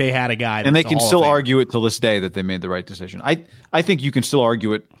sucked. Like, they had a guy. And they can still argue it till this day that they made the right decision. I think you can still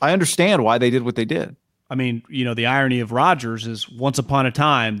argue it. I understand why they did what they did. I mean, the irony of Rodgers is once upon a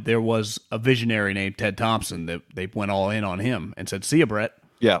time, there was a visionary named Ted Thompson that they went all in on him and said, see ya, Brett.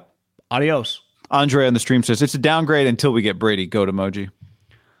 Yeah. Adios. Andre on the stream says, it's a downgrade until we get Brady. Goat emoji.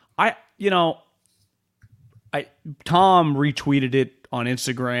 Tom retweeted it on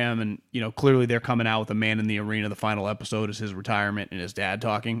Instagram, and clearly they're coming out with a Man in the Arena. The final episode is his retirement and his dad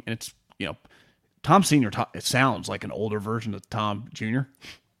talking, and it's Tom Senior. It sounds like an older version of Tom Junior.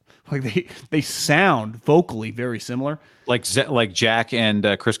 Like they sound vocally very similar, like Jack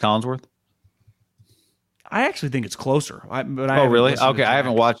and Chris Collinsworth. I actually think it's closer. Really? Okay, I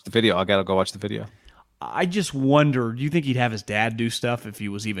haven't watched the video. I got to go watch the video. I just wonder, do you think he'd have his dad do stuff if he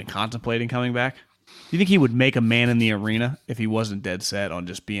was even contemplating coming back? Do you think he would make a Man in the Arena if he wasn't dead set on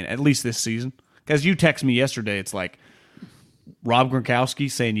just being, at least this season? Because you text me yesterday, it's like Rob Gronkowski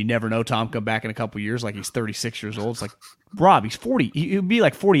saying you never know Tom come back in a couple years, like he's 36 years old. It's like, Rob, he's 40. He would be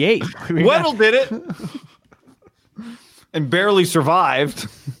like 48. Weddle did it. And barely survived.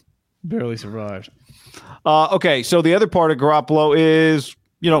 Barely survived. Okay, so the other part of Garoppolo is,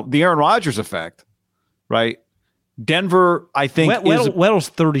 the Aaron Rodgers effect, right? Denver, I think, Weddle's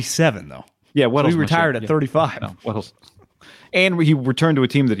 37, though. Yeah, Weddle's so he retired at 35. No, Weddle's, and he returned to a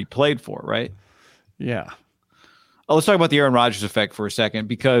team that he played for, right? Yeah. Let's talk about the Aaron Rodgers effect for a second,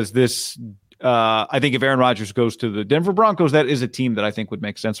 because this, I think if Aaron Rodgers goes to the Denver Broncos, that is a team that I think would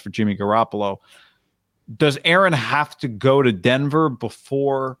make sense for Jimmy Garoppolo. Does Aaron have to go to Denver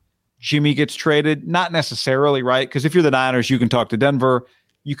before Jimmy gets traded? Not necessarily, right? Because if you're the Niners, you can talk to Denver.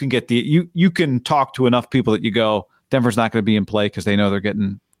 You can get you can talk to enough people that you go, Denver's not going to be in play because they know they're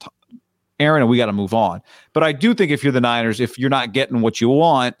getting Aaron, and we got to move on. But I do think if you're the Niners, if you're not getting what you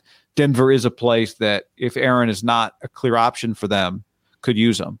want, Denver is a place that if Aaron is not a clear option for them, could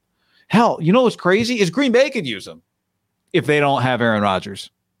use him. Hell, what's crazy is Green Bay could use him if they don't have Aaron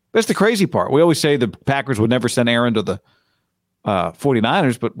Rodgers. That's the crazy part. We always say the Packers would never send Aaron to the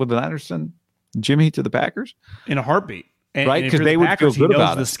 49ers, but would the Niners send Jimmy to the Packers? In a heartbeat. Right? Because they would feel good about it. He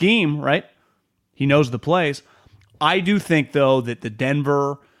knows the scheme, right? He knows the plays. I do think, though, that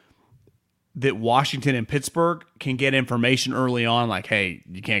that Washington and Pittsburgh can get information early on, like, hey,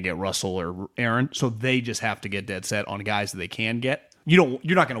 you can't get Russell or Aaron, so they just have to get dead set on guys that they can get. You're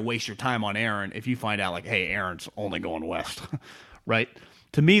not going to waste your time on Aaron if you find out, like, hey, Aaron's only going west, right?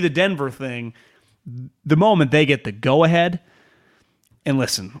 To me, the Denver thing, the moment they get the go-ahead, and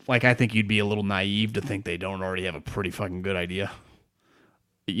listen, like, I think you'd be a little naive to think they don't already have a pretty fucking good idea.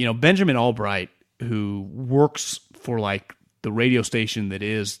 Benjamin Albright, who works for, like, the radio station that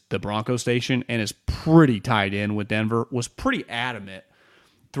is the Broncos station and is pretty tied in with Denver, was pretty adamant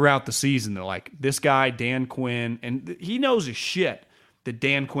throughout the season. They're like, this guy, Dan Quinn, and he knows his shit that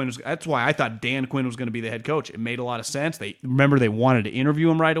Dan Quinn was. That's why I thought Dan Quinn was going to be the head coach. It made a lot of sense. They wanted to interview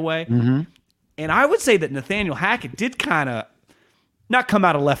him right away. Mm-hmm. And I would say that Nathaniel Hackett did kind of not come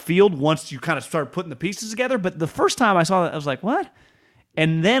out of left field once you kind of start putting the pieces together. But the first time I saw that, I was like, what?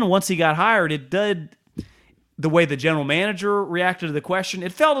 And then once he got hired, it did. The way the general manager reacted to the question,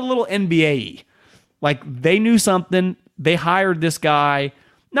 it felt a little NBA-y. Like, they knew something. They hired this guy.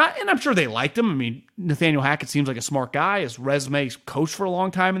 And I'm sure they liked him. I mean, Nathaniel Hackett seems like a smart guy. His resume, he's coached for a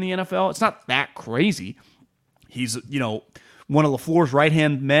long time in the NFL. It's not that crazy. He's, one of LaFleur's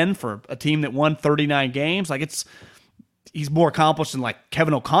right-hand men for a team that won 39 games. Like, he's more accomplished than, like,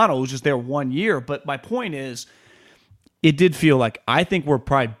 Kevin O'Connell, who's just there 1 year. But my point is, it did feel like I think we're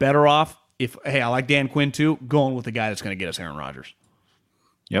probably better off if, hey, I like Dan Quinn too, going with the guy that's going to get us Aaron Rodgers.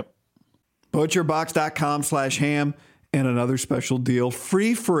 Yep. ButcherBox.com/ham and another special deal.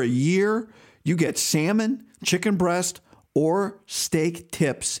 Free for a year. You get salmon, chicken breast, or steak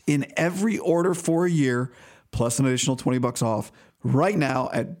tips in every order for a year, plus an additional $20 off right now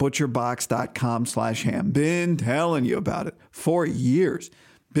at butcherbox.com/ham. Been telling you about it for years.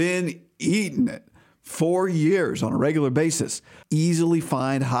 Been eating it for years on a regular basis. Easily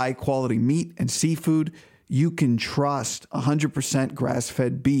find high-quality meat and seafood you can trust. 100%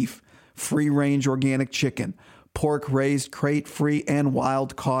 grass-fed beef, free-range organic chicken, pork raised crate-free and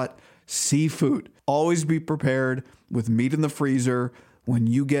wild-caught seafood. Always be prepared with meat in the freezer when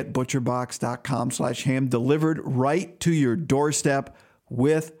you get butcherbox.com/ham delivered right to your doorstep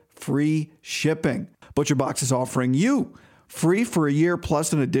with free shipping. ButcherBox is offering you free for a year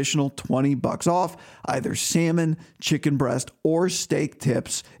plus an additional $20 off either salmon, chicken breast, or steak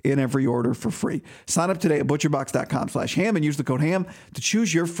tips in every order for free. Sign up today at butcherbox.com/ham and use the code HAM to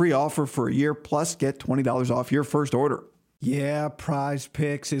choose your free offer for a year plus get $20 off your first order. Yeah, Prize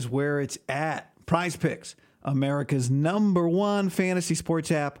Picks is where it's at. Prize Picks, America's #1 fantasy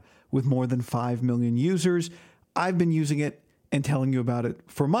sports app with more than 5 million users. I've been using it and telling you about it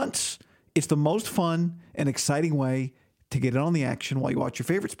for months. It's the most fun and exciting way to get in on the action while you watch your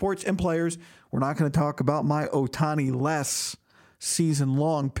favorite sports and players. We're not going to talk about my Ohtani less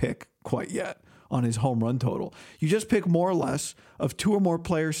season-long pick quite yet on his home run total. You just pick more or less of 2 or more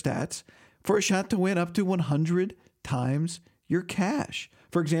player stats for a shot to win up to 100 times your cash.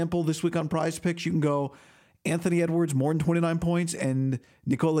 For example, this week on Prize Picks, you can go Anthony Edwards more than 29 points and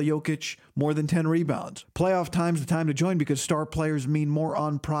Nikola Jokic more than 10 rebounds. Playoff time's the time to join because star players mean more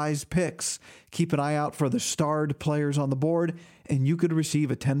on Prize Picks. Keep an eye out for the starred players on the board, and you could receive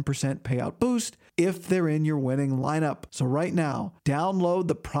a 10% payout boost if they're in your winning lineup. So right now, download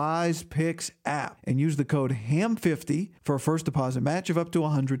the Prize Picks app and use the code HAM50 for a first deposit match of up to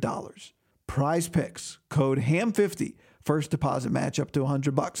 $100. Prize Picks, code HAM50. First deposit match up to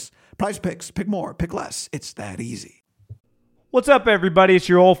 $100. Prize Picks, pick more, pick less. It's that easy. What's up, everybody? It's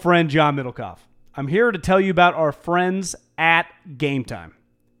your old friend, John Middlecoff. I'm here to tell you about our friends at Game Time.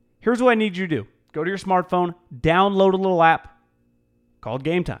 Here's what I need you to do. Go to your smartphone, download a little app called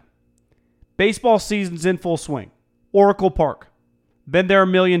Game Time. Baseball season's in full swing. Oracle Park. Been there a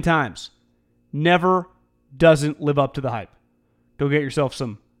million times. Never doesn't live up to the hype. Go get yourself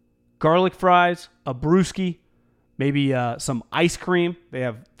some garlic fries, a brewski, maybe some ice cream. They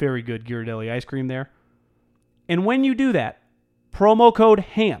have very good Ghirardelli ice cream there. And when you do that, promo code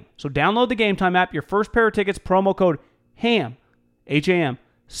HAM. So download the Game Time app. Your first pair of tickets, promo code HAM, H-A-M,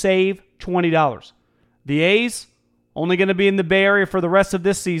 save $20. The A's, only going to be in the Bay Area for the rest of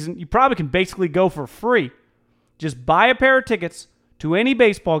this season. You probably can basically go for free. Just buy a pair of tickets to any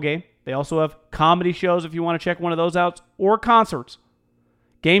baseball game. They also have comedy shows if you want to check one of those out, or concerts.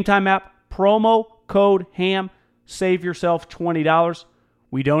 Game Time app, promo code HAM. Save yourself $20.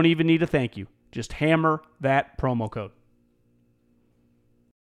 We don't even need a thank you. Just hammer that promo code.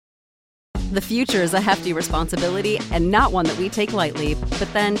 The future is a hefty responsibility and not one that we take lightly. But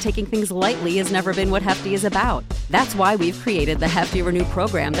then taking things lightly has never been what Hefty is about. That's why we've created the Hefty Renew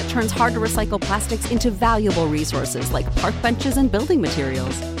program that turns hard-to-recycle plastics into valuable resources like park benches and building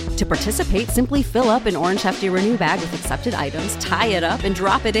materials. To participate, simply fill up an orange Hefty Renew bag with accepted items, tie it up, and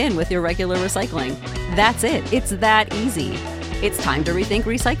drop it in with your regular recycling. That's it. It's that easy. It's time to rethink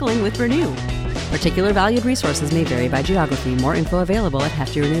recycling with Renew. Particular valued resources may vary by geography. More info available at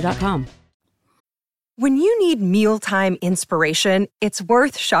heftyrenew.com. When you need mealtime inspiration, it's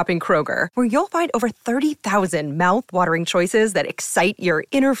worth shopping Kroger, where you'll find over 30,000 mouth-watering choices that excite your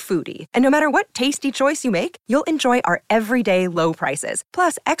inner foodie. And no matter what tasty choice you make, you'll enjoy our everyday low prices,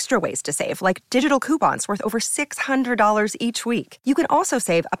 plus extra ways to save, like digital coupons worth over $600 each week. You can also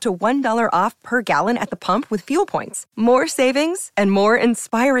save up to $1 off per gallon at the pump with fuel points. More savings and more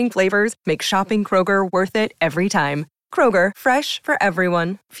inspiring flavors make shopping Kroger worth it every time. Kroger, fresh for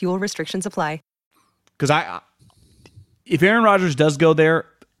everyone. Fuel restrictions apply. Because if Aaron Rodgers does go there,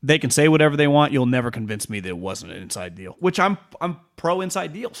 they can say whatever they want. You'll never convince me that it wasn't an inside deal, which I'm pro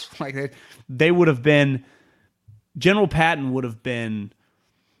inside deals. Like they would have been, General Patton would have been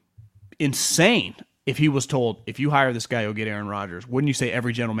insane if he was told, if you hire this guy, you'll get Aaron Rodgers. Wouldn't you say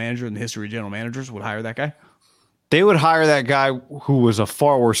every general manager in the history of general managers would hire that guy? They would hire that guy who was a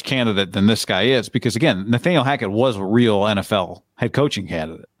far worse candidate than this guy is, because again, Nathaniel Hackett was a real NFL head coaching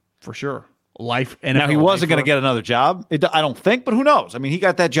candidate. For sure. Life. And now he wasn't going to get another job. I don't think, but who knows? I mean, he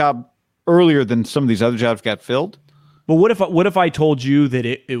got that job earlier than some of these other jobs got filled. But what if I told you that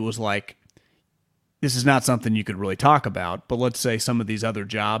it was like, this is not something you could really talk about, but let's say some of these other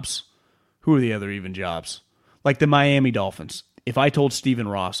jobs, who are the other even jobs? Like the Miami Dolphins. If I told Stephen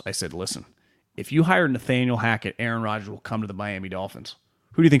Ross, I said, listen, if you hire Nathaniel Hackett, Aaron Rodgers will come to the Miami Dolphins.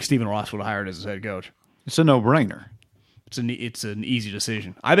 Who do you think Stephen Ross would have hired as his head coach? It's a no-brainer. It's an easy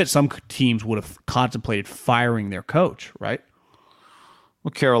decision. I bet some teams would have contemplated firing their coach, right?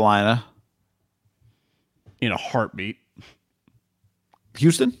 Well, Carolina. In a heartbeat.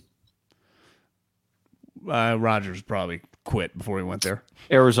 Houston? Rodgers probably quit before he went there.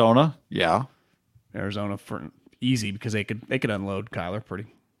 Arizona? Yeah. Arizona for easy because they could unload Kyler pretty.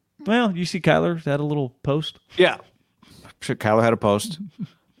 Well, you see Kyler had a little post? Yeah. I'm sure Kyler had a post.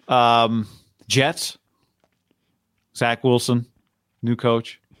 Jets? Zach Wilson, new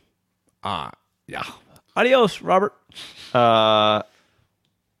coach. Yeah. Adios, Robert.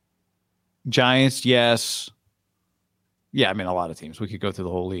 Giants, yes. Yeah, I mean, a lot of teams. We could go through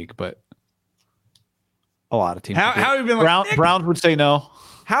the whole league, but a lot of teams. How would be like, Nick, Browns would say no.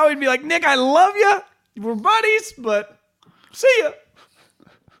 How would be like, Nick, I love you. We're buddies, but see ya.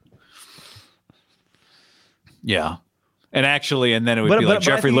 Yeah. And then it would be like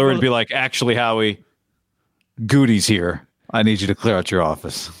Jeffrey Lurie would be like, actually, Howie, Goody's here. I need you to clear out your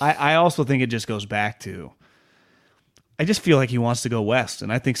office. I also think it just goes back to, I just feel like he wants to go west.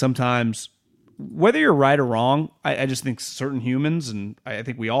 And I think sometimes, whether you're right or wrong, I just think certain humans, and I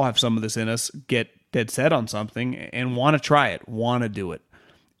think we all have some of this in us, get dead set on something and want to try it, want to do it.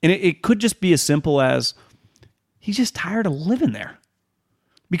 And it could just be as simple as he's just tired of living there.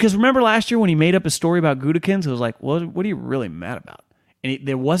 Because remember last year when he made up his story about Gudikins, it was like, what are you really mad about? And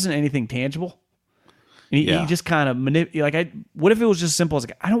there wasn't anything tangible. And he just kind of what if it was just simple as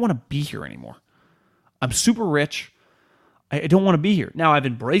like, I don't want to be here anymore. I'm super rich. I don't want to be here. Now I've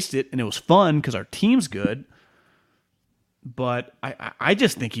embraced it and it was fun because our team's good. But I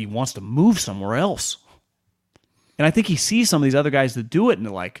just think he wants to move somewhere else. And I think he sees some of these other guys that do it and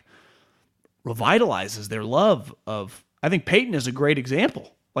it like revitalizes their love of, I think Peyton is a great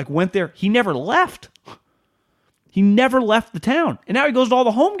example. Like went there, he never left. He never left the town. And now he goes to all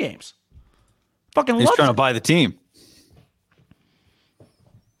the home games. Fucking loves it. He's trying to buy the team.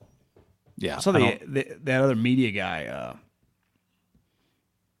 Yeah. So that other media guy,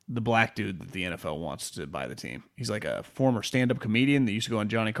 the black dude that the NFL wants to buy the team. He's like a former stand-up comedian that used to go on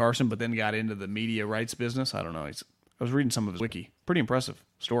Johnny Carson, but then got into the media rights business. I don't know. I was reading some of his wiki. Pretty impressive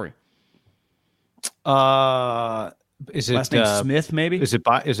story. Is it last name Smith? Maybe is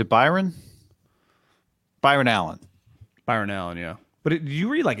it Byron? Byron Allen. Byron Allen, yeah. But did you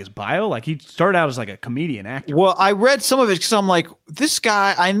read like his bio? Like he started out as like a comedian actor. Well, I read some of it because I'm like, this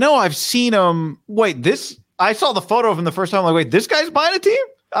guy. I know I've seen him. Wait, this. I saw the photo of him the first time. I'm like, wait, this guy's buying a team?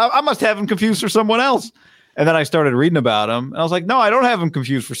 I must have him confused for someone else. And then I started reading about him, and I was like, no, I don't have him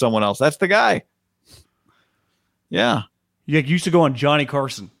confused for someone else. That's the guy. Yeah. You used to go on Johnny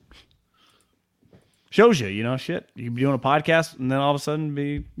Carson. Shows you, shit. You can be doing a podcast and then all of a sudden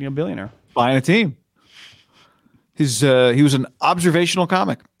be, billionaire. Buying a team. He was an observational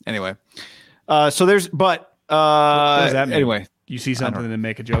comic. Anyway. What does that mean? Anyway. You see something and then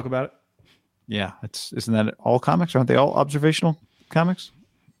make a joke about it? Yeah. Isn't that all comics? Aren't they all observational comics?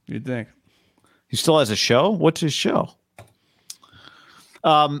 You'd think. He still has a show? What's his show?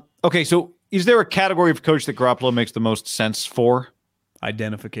 Okay, so is there a category of coach that Garoppolo makes the most sense for?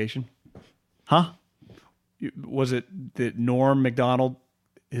 Identification. Huh? Was it that Norm Macdonald,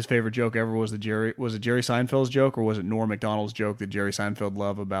 his favorite joke ever was it Jerry Seinfeld's joke, or was it Norm Macdonald's joke that Jerry Seinfeld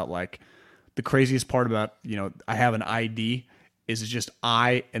loved about like the craziest part about, I have an ID is it's just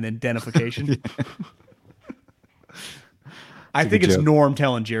I and then identification? I think it's Norm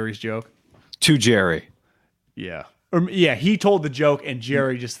telling Jerry's joke. To Jerry. Yeah. He told the joke and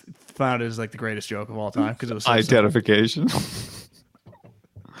Jerry just found it as like the greatest joke of all time because it was so identification.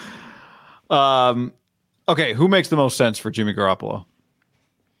 Okay, who makes the most sense for Jimmy Garoppolo?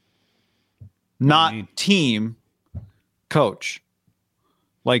 Not team, coach.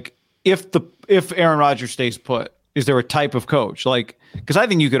 Like if Aaron Rodgers stays put, is there a type of coach? Like, because I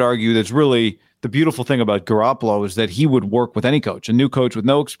think you could argue that's really the beautiful thing about Garoppolo is that he would work with any coach, a new coach with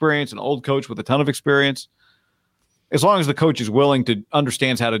no experience, an old coach with a ton of experience. As long as the coach is willing to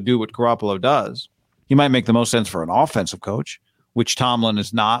understands how to do what Garoppolo does, he might make the most sense for an offensive coach, which Tomlin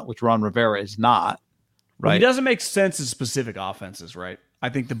is not, which Ron Rivera is not. Right? Well, he doesn't make sense in specific offenses, right? I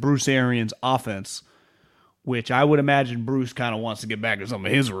think the Bruce Arians offense, which I would imagine Bruce kind of wants to get back to some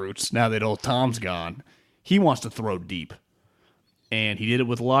of his roots now that old Tom's gone. He wants to throw deep. And he did it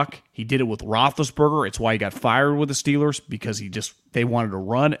with Luck. He did it with Roethlisberger. It's why he got fired with the Steelers, because they wanted to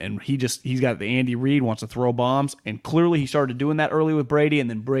run, and he's got the Andy Reid, wants to throw bombs. And clearly he started doing that early with Brady, and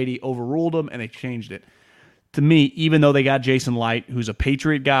then Brady overruled him, and they changed it. To me, even though they got Jason Light, who's a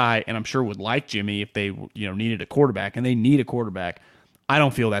Patriot guy, and I'm sure would like Jimmy if they needed a quarterback, and they need a quarterback, I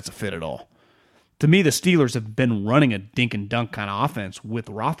don't feel that's a fit at all. To me, the Steelers have been running a dink and dunk kind of offense with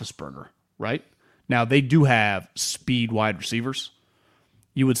Roethlisberger, right? Now, they do have speed wide receivers.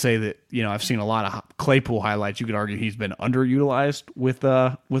 you would say that, I've seen a lot of Claypool highlights. You could argue he's been underutilized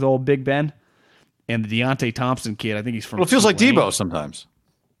with old Big Ben. And the Deontay Thompson kid, I think he's from Well, it feels like Tulane. Debo sometimes.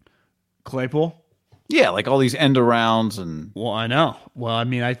 Claypool? Yeah, like all these end arounds and... Well, I know. Well, I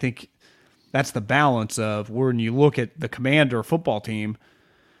mean, I think that's the balance of when you look at the Commander football team,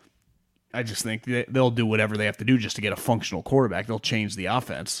 I just think they'll do whatever they have to do just to get a functional quarterback. They'll change the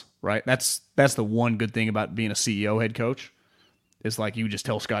offense, right? That's the one good thing about being a CEO head coach. It's like you just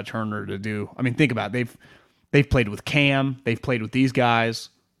tell Scott Turner to do. I mean, think about it. They've played with Cam. They've played with these guys.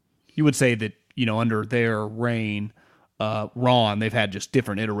 You would say that, under their reign, Ron, they've had just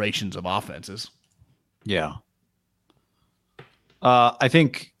different iterations of offenses. Yeah. I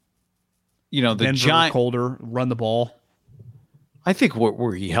think, the Denver, Giants... Colder, run the ball. I think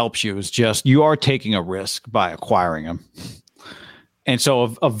where he helps you is just you are taking a risk by acquiring him. And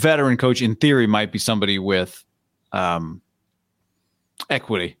so a veteran coach, in theory, might be somebody with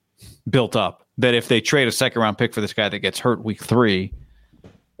equity built up, that if they trade a second-round pick for this guy that gets hurt week 3,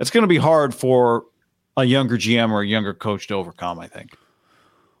 it's going to be hard for a younger GM or a younger coach to overcome, I think.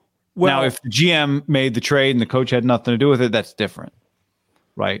 Well, now, if the GM made the trade and the coach had nothing to do with it, that's different,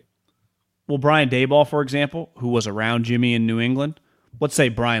 right? Well, Brian Daboll, for example, who was around Jimmy in New England, let's say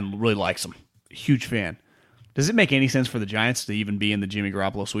Brian really likes him, huge fan. Does it make any sense for the Giants to even be in the Jimmy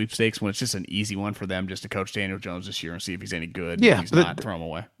Garoppolo sweepstakes when it's just an easy one for them just to coach Daniel Jones this year and see if he's any good? Yeah, if he's not, throw him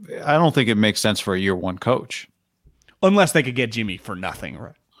away. I don't think it makes sense for a year one coach. Unless they could get Jimmy for nothing,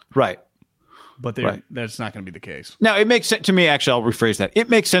 right? Right. But that's not going to be the case. Now, it makes sense to me, actually, I'll rephrase that. It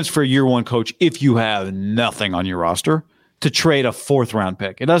makes sense for a year one coach if you have nothing on your roster to trade a 4th-round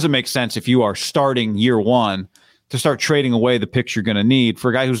pick. It doesn't make sense if you are starting year one to start trading away the picks you're going to need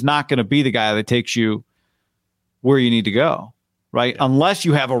for a guy who's not going to be the guy that takes you where you need to go, right? Yeah. Unless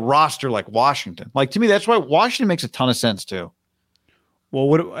you have a roster like Washington. Like, to me, that's why Washington makes a ton of sense, too. Well,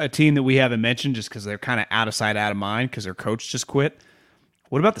 what a team that we haven't mentioned just because they're kind of out of sight, out of mind because their coach just quit.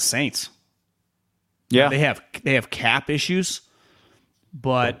 What about the Saints? Yeah. They have cap issues,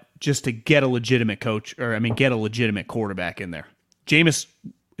 but just to get a legitimate coach, get a legitimate quarterback in there. Jameis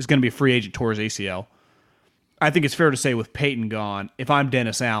is going to be a free agent towards ACL. I think it's fair to say with Peyton gone, if I'm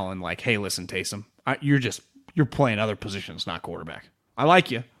Dennis Allen, like, hey, listen, Taysom, you're playing other positions, not quarterback. I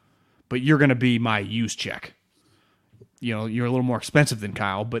like you, but you're going to be my use check. You're a little more expensive than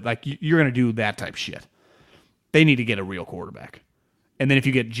Kyle, but like you're going to do that type shit. They need to get a real quarterback. And then if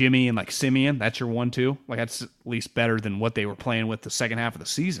you get Jimmy and like Simeon, that's your 1-2. Like that's at least better than what they were playing with the second half of the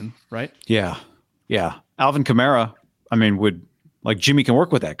season, right? Yeah. Yeah. Alvin Kamara, Jimmy can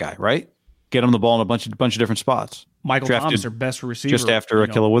work with that guy, right? Get him the ball in a bunch of different spots. Michael Thomas, their best receiver. Just after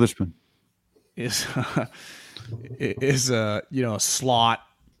Ahkello Witherspoon. Is a slot,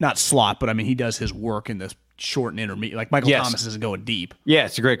 not slot, but he does his work in the short and intermediate. Like Michael Thomas isn't going deep. Yeah,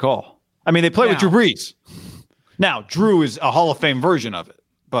 it's a great call. They play with Drew Brees. Now, Drew is a Hall of Fame version of it,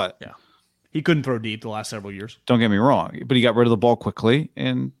 but yeah, he couldn't throw deep the last several years. Don't get me wrong, but he got rid of the ball quickly.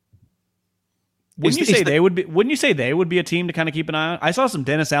 And wouldn't you say they would be a team to kind of keep an eye on? I saw some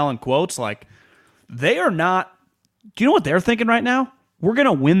Dennis Allen quotes like they are not. Do you know what they're thinking right now? We're going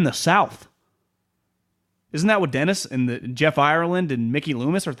to win the South. Isn't that what Dennis and Jeff Ireland and Mickey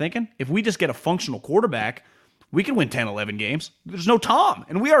Loomis are thinking? If we just get a functional quarterback, we can win 10, 11 games. There's no Tom,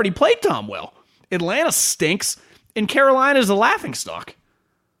 and we already played Tom well. Atlanta stinks, and Carolina is a laughingstock.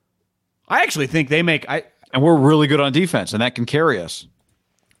 I actually think they make... And we're really good on defense, and that can carry us.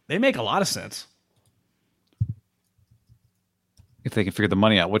 They make a lot of sense. If they can figure the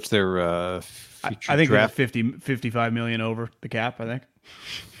money out. What's their future I think draft? they're $55 million over the cap, I think.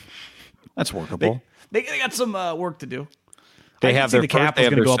 That's workable. They got some work to do. They have their the cap is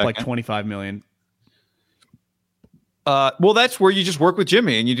going to go up like second. $25 million. Well, that's where you just work with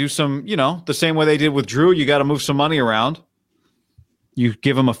Jimmy and you do some, the same way they did with Drew. You got to move some money around. You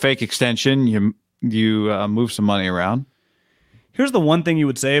give him a fake extension. You move some money around. Here's the one thing you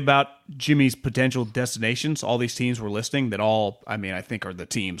would say about Jimmy's potential destinations. All these teams we're listing that all, I think are the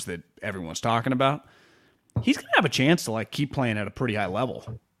teams that everyone's talking about. He's going to have a chance to keep playing at a pretty high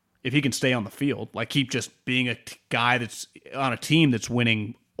level. If he can stay on the field, keep just being a guy that's on a team that's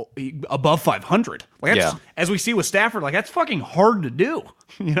winning above 500. As we see with Stafford, that's fucking hard to do.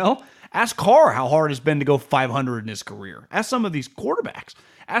 Ask Carr how hard it's been to go 500 in his career. Ask some of these quarterbacks.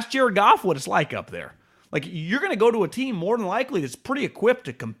 Ask Jared Goff what it's like up there. You're going to go to a team more than likely that's pretty equipped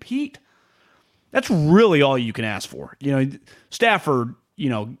to compete. That's really all you can ask for. Stafford,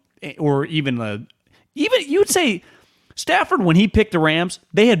 or even you'd say Stafford, when he picked the Rams,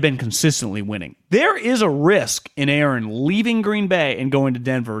 they had been consistently winning. There is a risk in Aaron leaving Green Bay and going to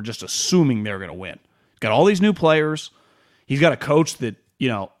Denver just assuming they're going to win. He's got all these new players. He's got a coach that,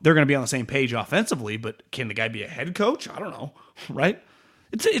 they're going to be on the same page offensively, but can the guy be a head coach? I don't know, right?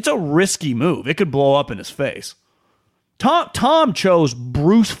 It's a risky move. It could blow up in his face. Tom chose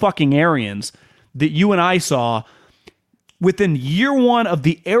Bruce fucking Arians that you and I saw within year one of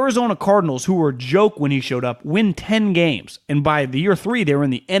the Arizona Cardinals, who were a joke when he showed up, win 10 games. And by the year 3, they were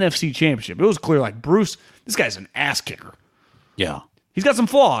in the NFC Championship. It was clear, like, Bruce, this guy's an ass kicker. Yeah. He's got some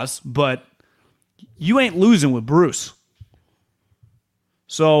flaws, but you ain't losing with Bruce.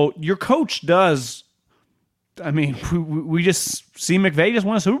 So your coach does, we just see McVay just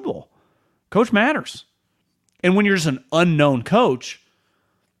won a Super Bowl. Coach matters. And when you're just an unknown coach,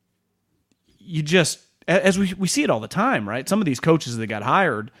 you just, as we see it all the time, right? Some of these coaches that got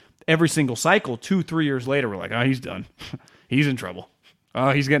hired, every single cycle, 2-3 years later, we're like, oh, he's done. He's in trouble.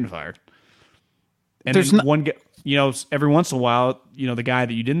 Oh, he's getting fired. And there's every once in a while, the guy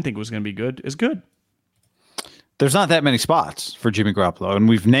that you didn't think was going to be good is good. There's not that many spots for Jimmy Garoppolo, and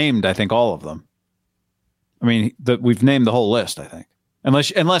we've named, I think, all of them. I mean, we've named the whole list, I think.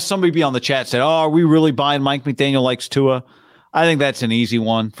 Unless somebody be on the chat said, oh, are we really buying Mike McDaniel likes Tua? I think that's an easy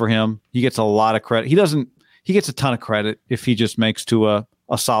one for him. He gets a lot of credit. He gets a ton of credit if he just makes Tua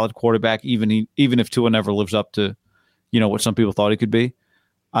a solid quarterback, even if Tua never lives up to, what some people thought he could be.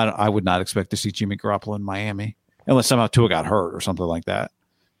 I would not expect to see Jimmy Garoppolo in Miami unless somehow Tua got hurt or something like that.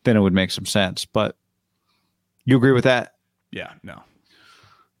 Then it would make some sense. But you agree with that? Yeah, no.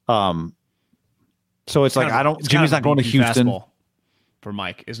 So it's like Jimmy's not going to Houston for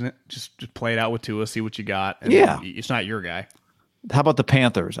Mike, isn't it? Just play it out with Tua, see what you got. And it's not your guy. How about the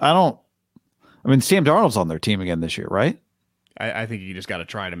Panthers? Sam Darnold's on their team again this year, right? I think you just got to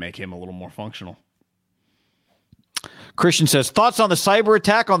try to make him a little more functional. Christian says, thoughts on the cyber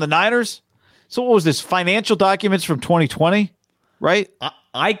attack on the Niners? So what was this? Financial documents from 2020, right?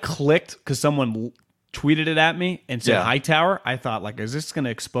 I clicked because someone tweeted it at me and said Hightower. I thought, is this going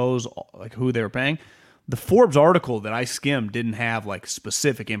to expose who they were paying? The Forbes article that I skimmed didn't have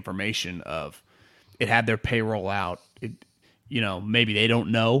specific information of it had their payroll out. Maybe they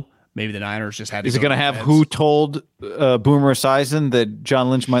don't know. Maybe the Niners just had to. Is it going to have who told Boomer Esiason that John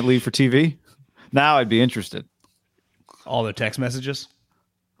Lynch might leave for TV? Now I'd be interested. All their text messages?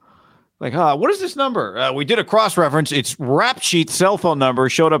 What is this number? We did a cross-reference. Its rap sheet cell phone number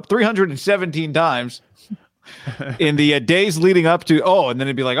showed up 317 times in the days leading up to, and then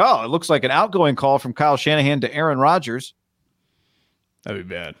it'd be it looks like an outgoing call from Kyle Shanahan to Aaron Rodgers. That'd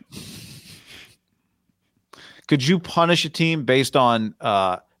be bad. Could you punish a team based on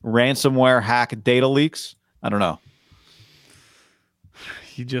ransomware hack data leaks? I don't know.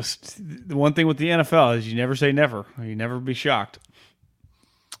 The one thing with the NFL is you never say never. You never be shocked.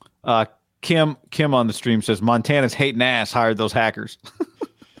 Kim on the stream says Montana's hating ass hired those hackers.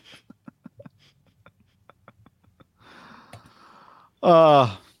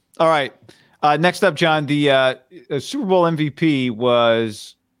 All right. Next up, John, the Super Bowl MVP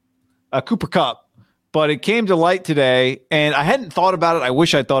was Cooper Kupp, but it came to light today, and I hadn't thought about it. I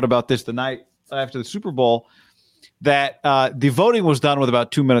wish I thought about this the night after the Super Bowl, that the voting was done with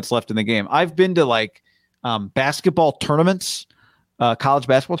about 2 minutes left in the game. I've been to basketball tournaments, college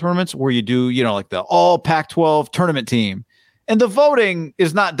basketball tournaments where you do, the all Pac-12 tournament team. And the voting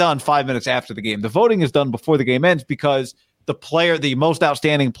is not done 5 minutes after the game. The voting is done before the game ends because the most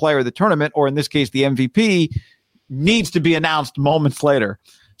outstanding player of the tournament, or in this case, the MVP, needs to be announced moments later.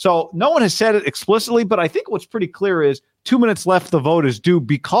 So no one has said it explicitly, but I think what's pretty clear is 2 minutes left the vote is due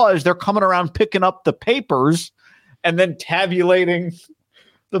because they're coming around picking up the papers and then tabulating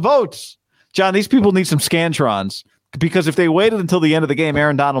the votes. John, these people need some Scantrons because if they waited until the end of the game,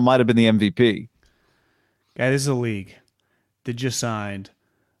 Aaron Donald might have been the MVP. Guy, this is a league that just signed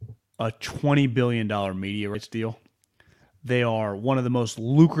a $20 billion media rights deal. They are one of the most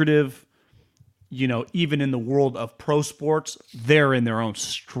lucrative, even in the world of pro sports, they're in their own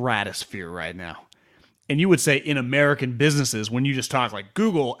stratosphere right now. And you would say in American businesses, when you just talk like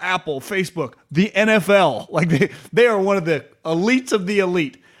Google, Apple, Facebook, the NFL, they are one of the elites of the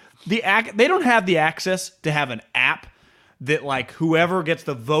elite. They don't have the access to have an app that whoever gets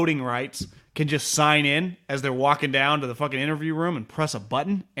the voting rights can just sign in as they're walking down to the fucking interview room and press a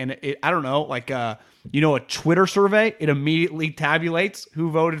button. And I don't know, a Twitter survey, it immediately tabulates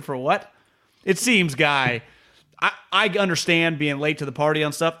who voted for what. It seems, Guy, I understand being late to the party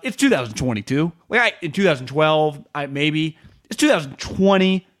on stuff. It's 2022. In 2012, maybe. It's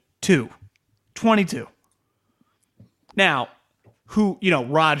 2022. 22. Now,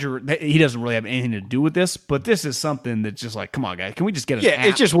 Roger, he doesn't really have anything to do with this, but this is something that's just come on, guys, can we just get an app?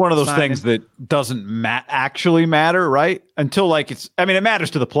 It's just one of those things that doesn't actually matter, right? Until it matters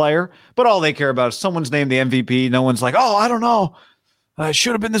to the player, but all they care about is someone's named the MVP. No one's I don't know. It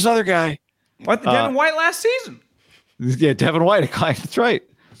should have been this other guy. What, Devin White last season? Yeah, Devin White. That's right.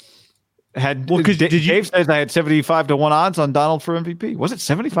 Dave says I had 75 to 1 odds on Donald for MVP. Was it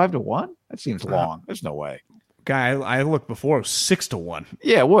 75 to 1? That seems long. There's no way. Guy, I looked before. It was 6 to 1.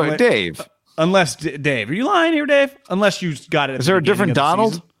 Yeah, what, Dave? Unless Dave, are you lying here, Dave? Unless you got it. Is there a different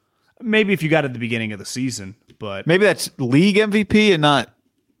Donald? Season. Maybe if you got it at the beginning of the season, but maybe that's league MVP and not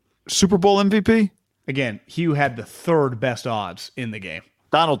Super Bowl MVP. Again, he had the 3rd best odds in the game.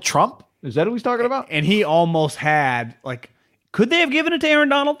 Donald Trump? Is that who he's talking about? And he almost had, could they have given it to Aaron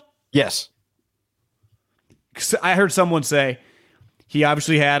Donald? Yes. I heard someone say he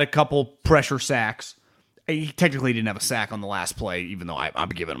obviously had a couple pressure sacks. He technically didn't have a sack on the last play, even though I'm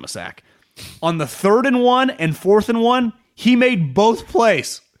giving him a sack. On the 3rd and 1 and 4th and 1, he made both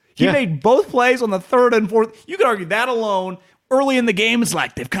plays. He made both plays on the 3rd and 4th. You could argue that alone, early in the game, it's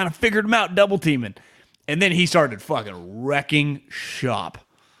like they've kind of figured him out, double teaming. And then he started fucking wrecking shop.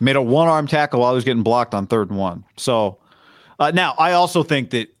 Made a one-arm tackle while he was getting blocked on 3rd and 1. So now I also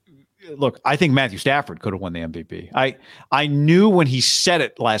think that, look, I think Matthew Stafford could have won the MVP. I knew when he said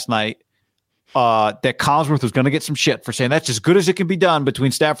it last night that Collinsworth was going to get some shit for saying that's as good as it can be done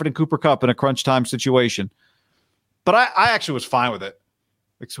between Stafford and Cooper Kupp in a crunch time situation. But I actually was fine with it.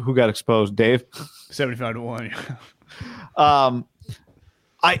 So who got exposed? Dave? 75 to 1.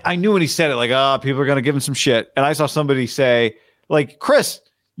 I knew when he said it, people are going to give him some shit. And I saw somebody say, Chris,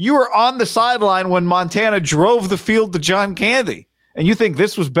 you were on the sideline when Montana drove the field to John Candy. And you think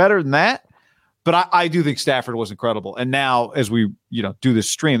this was better than that? But I do think Stafford was incredible. And now as we do this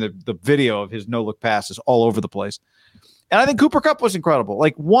stream, the video of his no-look pass is all over the place. And I think Cooper Kupp was incredible.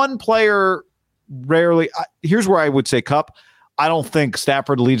 One player rarely – here's where I would say Kupp. I don't think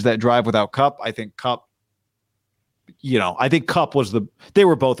Stafford leads that drive without Kupp. I think Kupp was they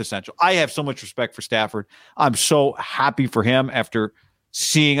were both essential. I have so much respect for Stafford. I'm so happy for him after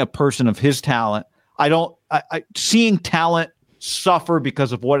seeing a person of his talent. Seeing talent suffer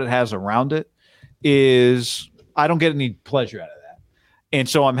because of what it has around it I don't get any pleasure out of that. And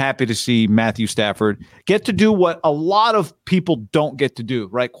so I'm happy to see Matthew Stafford get to do what a lot of people don't get to do,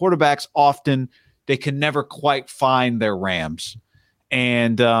 right? Quarterbacks often, they can never quite find their rams.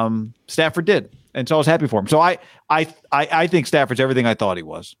 And Stafford did. And so I was happy for him. So I think Stafford's everything I thought he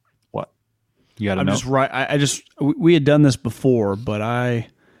was. What? You got to know? Just right. We had done this before, but I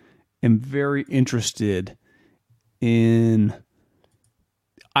am very interested in,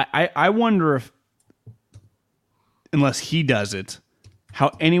 I wonder if, unless he does it, how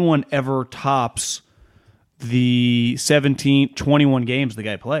anyone ever tops the 21 games the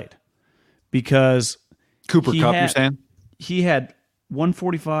guy played. Because Cooper Kupp, you're saying? He had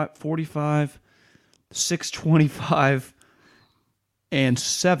 145, 45, 625, and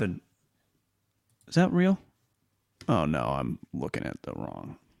 7. Is that real? Oh, no, I'm looking at the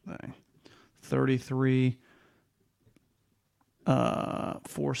wrong thing. 33,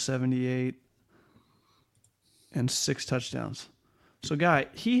 478, and 6 touchdowns. So, guy,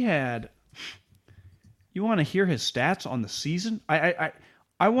 he had... You want to hear his stats on the season? I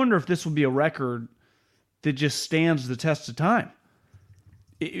wonder if this will be a record that just stands the test of time.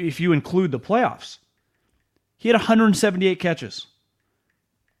 If you include the playoffs. He had 178 catches.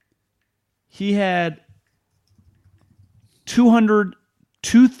 He had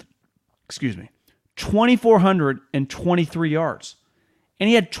 2,423 yards. And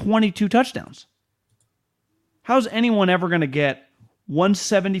he had 22 touchdowns. How's anyone ever going to get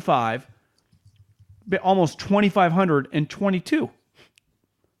 175, almost 2,522?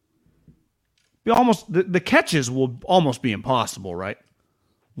 The catches will almost be impossible, right?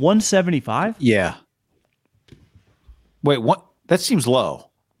 175? Yeah. Wait, what? That seems low.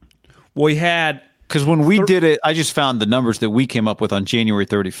 Well, he had... Because when we did it, I just found the numbers that we came up with on January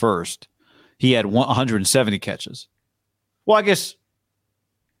 31st. He had 170 catches. Well, I guess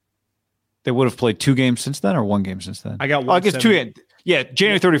they would have played 2 games since then or 1 game since then? I got 170. I guess 2. Yeah,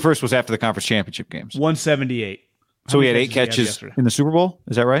 January 31st was after the conference championship games. 178. So he had 8 catches in the Super Bowl?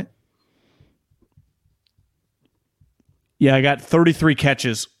 Is that right? Yeah, I got 33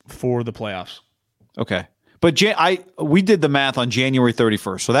 catches for the playoffs. Okay. But we did the math on January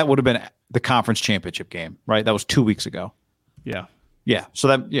 31st. So that would have been the conference championship game, right? That was 2 weeks ago. Yeah. Yeah.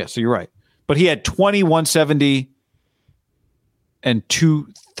 So you're right. But he had 170 and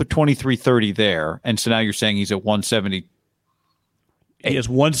 23-30 there. And so now you're saying he's at 170. He has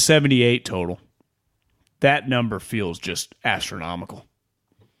 178 total. That number feels just astronomical.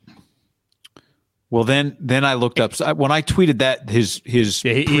 Well, then I looked up when I tweeted that his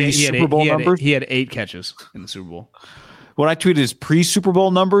pre-Super Bowl numbers. He had 8 catches in the Super Bowl. When I tweeted his pre-Super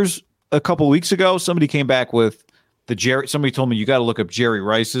Bowl numbers a couple weeks ago, somebody came back with Somebody told me you got to look up Jerry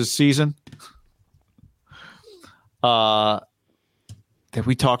Rice's season. That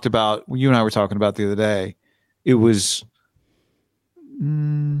we talked about, you and I were talking about the other day. It was how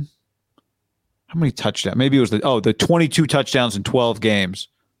many touchdowns? Maybe it was the 22 touchdowns in 12 games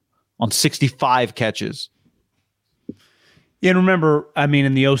on 65 catches. Yeah, and remember,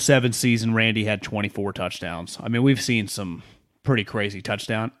 in the 07 season, Randy had 24 touchdowns. We've seen some pretty crazy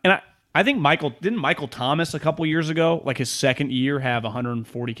touchdown. And I think Michael Thomas a couple years ago, like his second year, have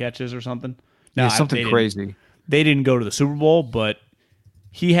 140 catches or something? No, something crazy. They didn't go to the Super Bowl, but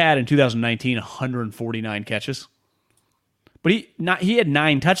he had in 2019 149 catches. But he had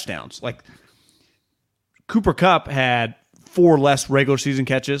 9 touchdowns. Like Cooper Kupp had 4 less regular season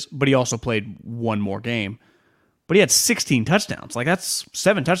catches, but he also played 1 more game. But he had 16 touchdowns. Like that's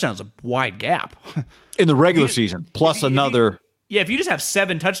 7 touchdowns, a wide gap. In the regular season, plus another. If you just have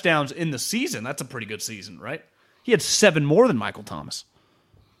 7 touchdowns in the season, that's a pretty good season, right? He had 7 more than Michael Thomas.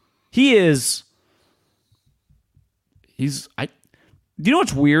 Do you know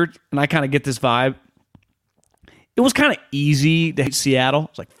what's weird? And I kind of get this vibe. It was kind of easy to hate Seattle.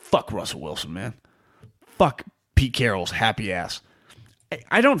 It's like, fuck Russell Wilson, man. Fuck Pete Carroll's happy ass.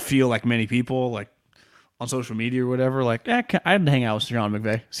 I don't feel like many people, like, on social media or whatever, like, I'd hang out with Sean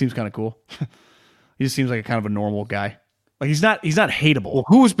McVay. Seems kind of cool. He just seems like a kind of a normal guy. Like he's not hateable. Well,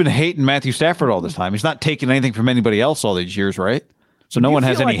 who's been hating Matthew Stafford all this time? He's not taking anything from anybody else all these years, right? So no one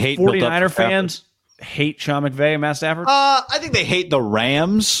has any hate. 49er fans hate Sean McVay and Matt Stafford? I think they hate the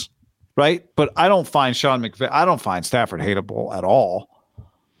Rams, right? But I don't find Stafford hateable at all.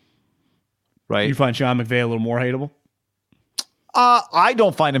 Right? You find Sean McVay a little more hateable? I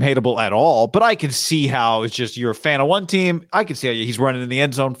don't find him hateable at all, but I can see how it's just you're a fan of one team. I can see how he's running in the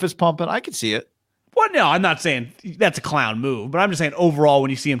end zone, fist pumping. I can see it. Well, no, I'm not saying that's a clown move, but I'm just saying overall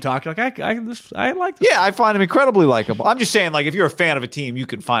when you see him talk, you're like, I like this. Yeah, I find him incredibly likable. I'm just saying, like, if you're a fan of a team, you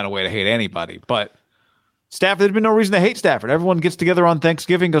can find a way to hate anybody. But Stafford, there's been no reason to hate Stafford. Everyone gets together on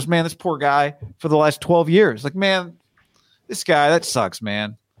Thanksgiving and goes, man, this poor guy for the last 12 years. Like, man, this guy, that sucks,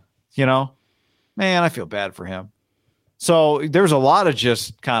 man. You know? Man, I feel bad for him. So there's a lot of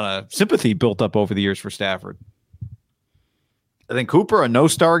just kind of sympathy built up over the years for Stafford. I think Cooper, a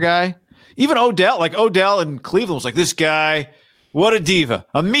no-star guy. Even Odell in Cleveland was like, this guy, what a diva,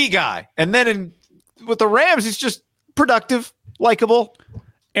 a me guy. And then with the Rams, he's just productive, likable.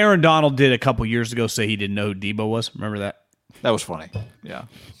 Aaron Donald did a couple years ago say he didn't know who Debo was. Remember that? That was funny. Yeah.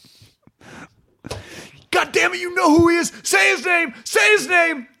 God damn it, you know who he is. Say his name. Say his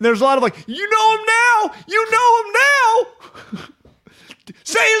name. There's a lot of like, you know him now. You know him now.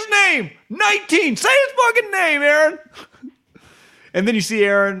 Say his name. 19. Say his fucking name, Aaron. And then you see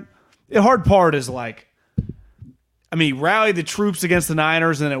Aaron. The hard part is like, he rallied the troops against the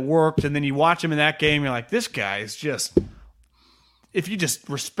Niners and it worked. And then you watch him in that game. You're like, this guy is just, if you just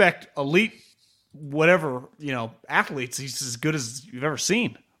respect elite, whatever, athletes, he's as good as you've ever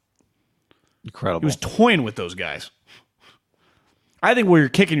seen. Incredible. He was toying with those guys. I think where you're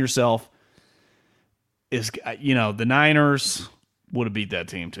kicking yourself is, the Niners would have beat that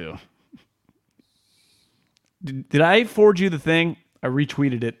team too. Did I forward you the thing? I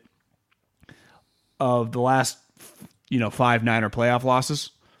retweeted it of the last, 5 Niner playoff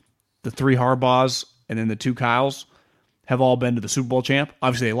losses. The 3 Harbaughs and then the 2 Kyles have all been to the Super Bowl champ.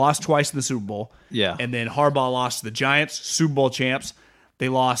 Obviously, they lost twice in the Super Bowl. Yeah. And then Harbaugh lost to the Giants, Super Bowl champs. They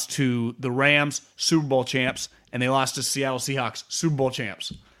lost to the Rams, Super Bowl champs, and they lost to Seattle Seahawks, Super Bowl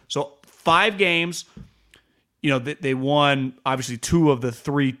champs. So 5 games, they won obviously 2 of the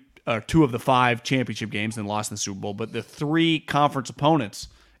 5 championship games and lost in the Super Bowl. But the 3 conference opponents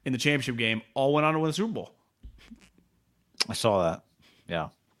in the championship game all went on to win the Super Bowl. I saw that. Yeah.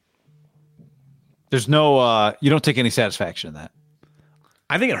 There's no, you don't take any satisfaction in that.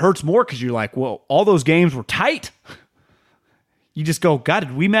 I think it hurts more because you're like, well, all those games were tight. You just go, God,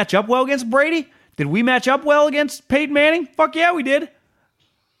 did we match up well against Brady? Did we match up well against Peyton Manning? Fuck yeah, we did.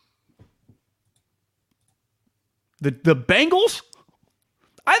 The Bengals?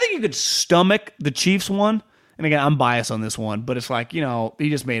 I think you could stomach the Chiefs one. And again, I'm biased on this one, but it's like, he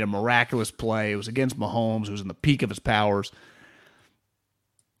just made a miraculous play. It was against Mahomes, who was in the peak of his powers.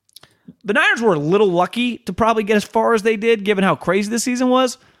 The Niners were a little lucky to probably get as far as they did, given how crazy this season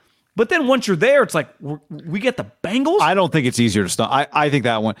was. But then once you're there, it's like, we get the Bengals? I don't think it's easier to stomach. I think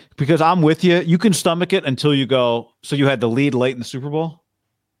that one, because I'm with you. You can stomach it until you go, so you had the lead late in the Super Bowl?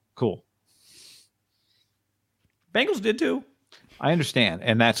 Cool. Bengals did too. I understand,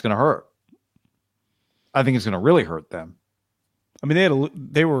 and that's going to hurt. I think it's going to really hurt them. They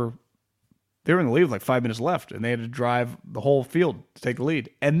were in the lead with like 5 minutes left, and they had to drive the whole field to take the lead.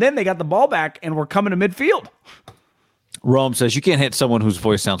 And then they got the ball back and were coming to midfield. Rome says you can't hit someone whose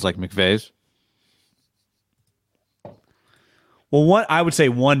voice sounds like McVay's. Well, I would say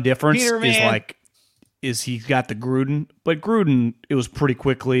one difference Peterman. is he's got the Gruden, but Gruden, it was pretty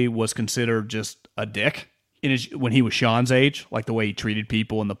quickly was considered just a dick when he was Sean's age, like the way he treated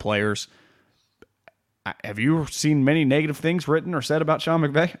people and the players. Have you seen many negative things written or said about Sean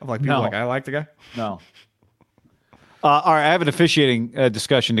McVay? Like people I like the guy. No. All right, I have an officiating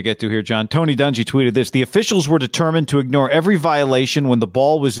discussion to get to here, John. Tony Dungy tweeted this: the officials were determined to ignore every violation when the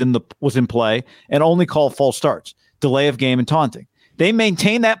ball was in play and only call false starts, delay of game, and taunting. They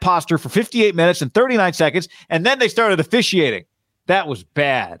maintained that posture for 58 minutes and 39 seconds, and then they started officiating. That was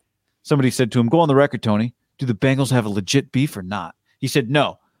bad. Somebody said to him, "Go on the record, Tony. Do the Bengals have a legit beef or not?" He said,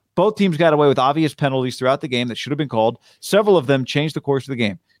 "No. Both teams got away with obvious penalties throughout the game that should have been called. Several of them changed the course of the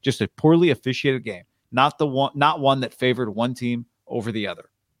game. Just a poorly officiated game. Not one that favored one team over the other."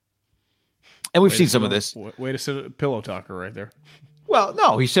 And we've seen some of this. Way to sit a pillow talker right there. Well,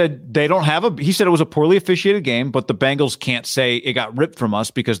 no, he said he said it was a poorly officiated game, but the Bengals can't say it got ripped from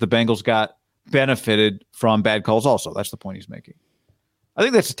us because the Bengals got benefited from bad calls also. That's the point he's making. I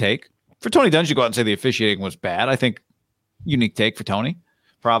think that's a take. For Tony Dungy to go out and say the officiating was bad, I think unique take for Tony,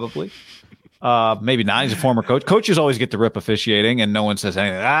 probably. Maybe not. He's a former coach. Coaches always get to rip officiating, and no one says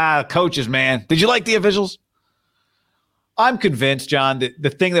anything. Coaches, man. Did you like the officials? I'm convinced, John, that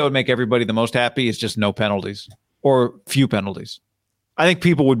the thing that would make everybody the most happy is just no penalties or few penalties. I think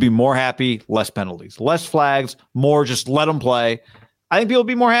people would be more happy, less penalties, less flags, more just let them play. I think people would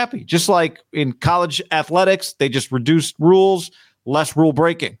be more happy. Just like in college athletics, they just reduced rules, less rule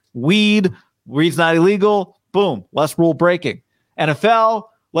breaking. Weed's not illegal. Boom, less rule breaking. NFL,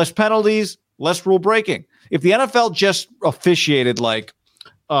 less penalties, less rule breaking. If the NFL just officiated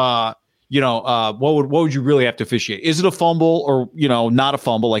what would you really have to officiate? Is it a fumble or, not a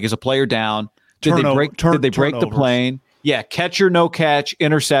fumble? Like, is a player down? Did they break the plane? Yeah, catch or no catch,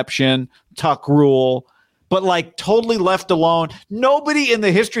 interception, tuck rule, but totally left alone. Nobody in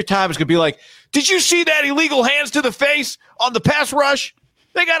the history of time is going to be like, "Did you see that illegal hands to the face on the pass rush?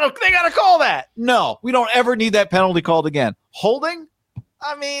 They gotta call that." No, we don't ever need that penalty called again. Holding?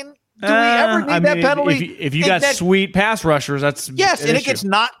 I mean, do we ever need that penalty? If you got sweet pass rushers, that's yes, and it gets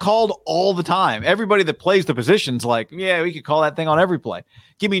not called all the time. Everybody that plays the position's like, yeah, we could call that thing on every play.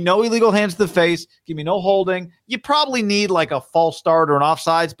 Give me no illegal hands to the face. Give me no holding. You probably need a false start or an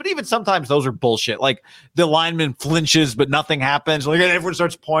offsides, but even sometimes those are bullshit. Like the lineman flinches, but nothing happens. Everyone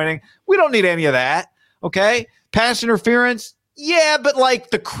starts pointing. We don't need any of that. Okay, pass interference. Yeah, but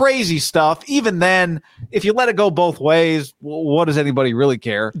the crazy stuff, even then, if you let it go both ways, what does anybody really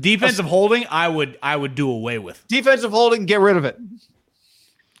care? Defensive holding, I would do away with. Defensive holding, get rid of it.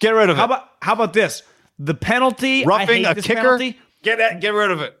 Get rid of it. How about this? The penalty, roughing a kicker, penalty. Get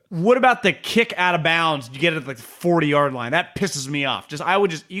rid of it. What about the kick out of bounds? You get it at the 40-yard line. That pisses me off.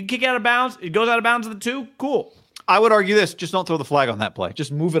 You kick out of bounds, it goes out of bounds at the 2, cool. I would argue this, just don't throw the flag on that play.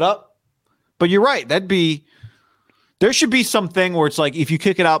 Just move it up. But you're right, there should be something where it's if you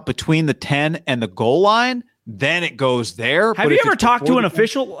kick it out between the 10 and the goal line, then it goes there. Have you ever talked to an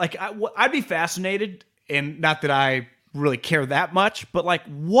official? I'd be fascinated, and not that I really care that much, but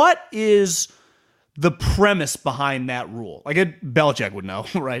what is the premise behind that rule? Belichick would know,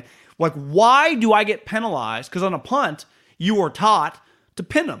 right? Why do I get penalized? Because on a punt, you are taught to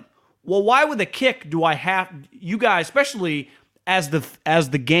pin them. Well, why with a kick do I have you guys, especially as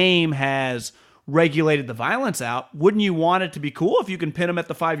the game has regulated the violence out, wouldn't you want it to be cool if you can pin them at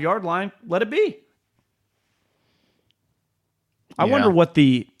the 5-yard line? Let it be. I wonder what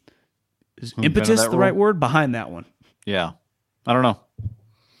the impetus, the right word, behind that one. Yeah. I don't know.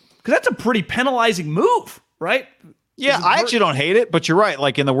 Because that's a pretty penalizing move, right? Yeah, I actually don't hate it, but you're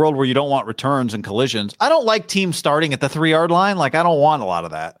right. In the world where you don't want returns and collisions, I don't like teams starting at the 3-yard line. I don't want a lot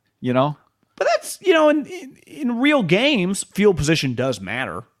of that, But that's, in real games, field position does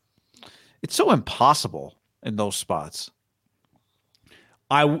matter. It's so impossible in those spots.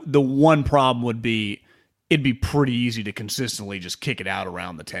 The one problem would be it'd be pretty easy to consistently just kick it out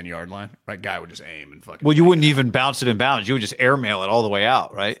around the 10-yard line. Right, guy would just aim and fucking. Well, you wouldn't even bounce it in bounds. You would just airmail it all the way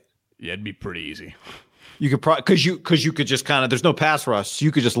out, right? Yeah, it'd be pretty easy. You could probably because you could just there's no pass rush, so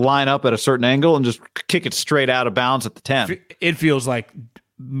you could just line up at a certain angle and just kick it straight out of bounds at the 10. It feels like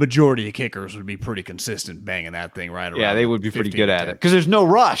majority of kickers would be pretty consistent banging that thing right around. Yeah, they would be pretty good at it because there's no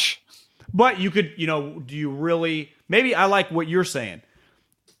rush. But you could, do you really, maybe I like what you're saying.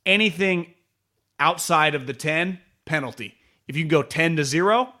 Anything outside of the 10, penalty. If you can go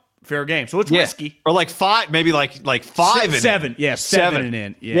 10-0, fair game. So it's risky. Or like 5, maybe like 5 and 7. Yeah, 7 and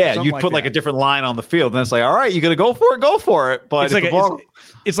in. Yeah, you put like a different line on the field, and it's like, all right, you gonna go for it. But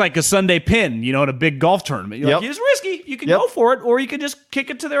it's like a Sunday pin, in a big golf tournament. You're like, it's risky. You can go for it, or you can just kick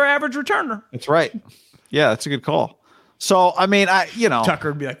it to their average returner. That's right. Yeah, that's a good call. So I mean, Tucker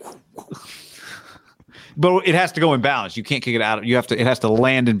would be like, but it has to go in bounds. You can't kick it out. It has to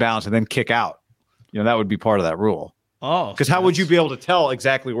land in bounds and then kick out. That would be part of that rule. Oh, because how would you be able to tell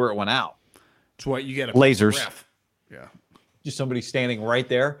exactly where it went out? That's why you get a lasers. Ref. Yeah, just somebody standing right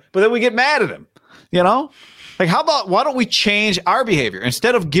there. But then we get mad at him. Like how about why don't we change our behavior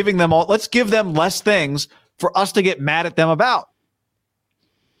instead of giving them all? Let's give them less things for us to get mad at them about.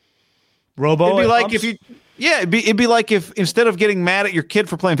 It'd be like if you. Yeah, it'd be like if instead of getting mad at your kid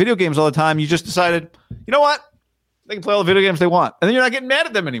for playing video games all the time, you just decided, you know what? They can play all the video games they want. And then you're not getting mad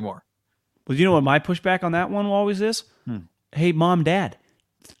at them anymore. Well, you know what my pushback on that one always is? Hey, mom, dad,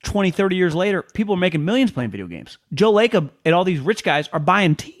 20, 30 years later, people are making millions playing video games. Joe Lacob and all these rich guys are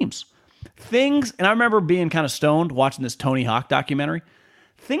buying teams. And I remember being kind of stoned watching this Tony Hawk documentary.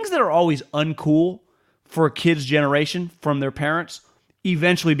 Things that are always uncool for a kid's generation from their parents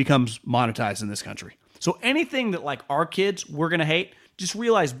eventually becomes monetized in this country. So anything that like our kids we're going to hate, just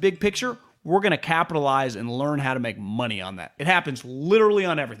realize big picture, we're going to capitalize and learn how to make money on that. It happens literally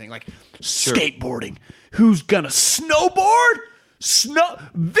on everything, like skateboarding. Who's going to snowboard?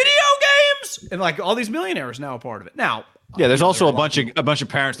 Video games? And like all these millionaires now are part of it. Now, yeah, there's also a bunch of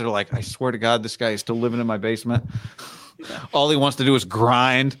parents that are like, I swear to God, this guy is still living in my basement. All he wants to do is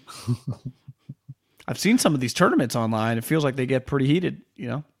grind. I've seen some of these tournaments online. It feels like they get pretty heated,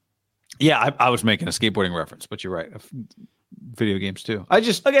 Yeah, I was making a skateboarding reference, but you're right. Video games too. I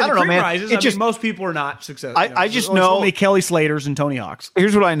don't know, man. Rises, most people are not successful. I just know only Kelly Slaters and Tony Hawks.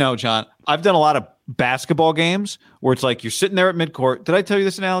 Here's what I know, John. I've done a lot of basketball games where it's like you're sitting there at midcourt. Did I tell you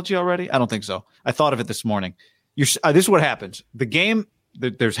this analogy already? I don't think so. I thought of it this morning. This is what happens. The game,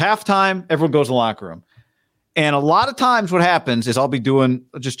 there's halftime. Everyone goes to the locker room. And a lot of times what happens is I'll be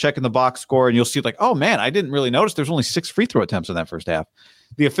just checking the box score, and you'll see like, oh, man, I didn't really notice there's only 6 free throw attempts in that first half.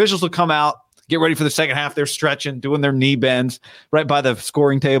 The officials will come out, get ready for the second half. They're stretching, doing their knee bends right by the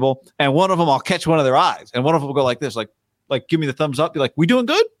scoring table. And one of them, I'll catch one of their eyes. And one of them will go like this, like give me the thumbs up. Be like, we doing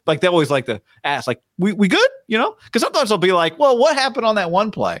good? Like they always like to ask, like, we good? Because sometimes I'll be like, well, what happened on that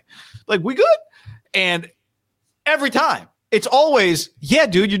one play? Like, we good? And every time it's always, yeah,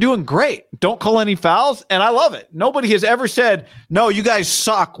 dude, you're doing great. Don't call any fouls. And I love it. Nobody has ever said, no, you guys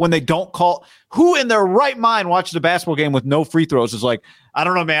suck when they don't call. Who in their right mind watches a basketball game with no free throws is like, I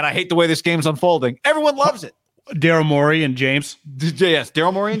don't know, man. I hate the way this game's unfolding. Everyone loves it. Daryl Morey and James. Yes,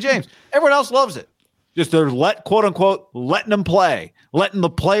 Daryl Morey and James. Everyone else loves it. Just they're quote unquote, letting them play, letting the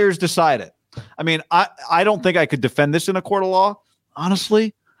players decide it. I mean, I don't think I could defend this in a court of law.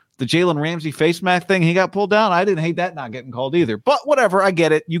 Honestly, the Jalen Ramsey face mask thing, he got pulled down. I didn't hate that not getting called either. But whatever, I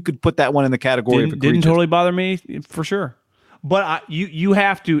get it. You could put that one in the category of egregious. Didn't totally bother me for sure. But you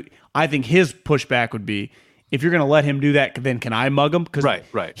have to. I think his pushback would be, if you're going to let him do that, then can I mug him? Because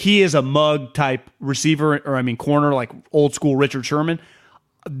right. He is a mug type receiver, corner, like old school Richard Sherman.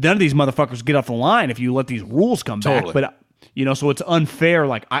 None of these motherfuckers get off the line if you let these rules come back. But so it's unfair.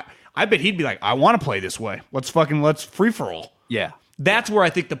 Like I bet he'd be like, I want to play this way. Let's free for all. Yeah. That's where I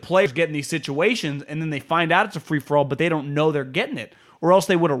think the players get in these situations, and then they find out it's a free for all, but they don't know they're getting it, or else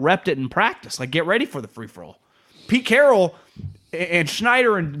they would have repped it in practice. Like, get ready for the free for all. Pete Carroll and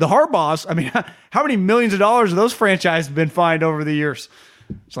Schneider and the Harbaughs, I mean, how many millions of dollars have those franchises been fined over the years?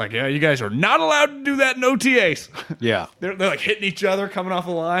 It's like, yeah, you guys are not allowed to do that in OTAs. Yeah. They're like hitting each other coming off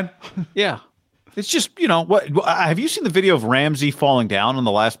the line. Yeah. It's just, what have you seen the video of Ramsey falling down on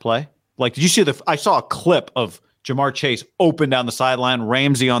the last play? Like, did you see I saw a clip of Jamar Chase open down the sideline,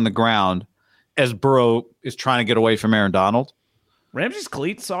 Ramsey on the ground as Burrow is trying to get away from Aaron Donald. Ramsey's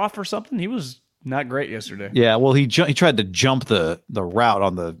cleats off or something. He was not great yesterday. Yeah, well, he tried to jump the route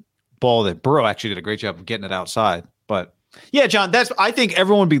on the ball that Burrow actually did a great job of getting it outside. But yeah, John, I think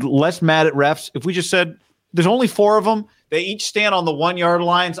everyone would be less mad at refs if we just said there's only 4 of them. They each stand on the 1 yard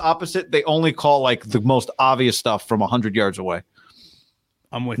lines opposite. They only call like the most obvious stuff from 100 yards away.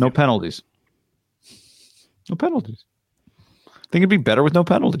 I'm with you. No penalties. No penalties. I think it'd be better with no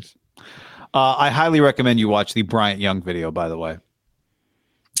penalties. I highly recommend you watch the Bryant Young video, by the way,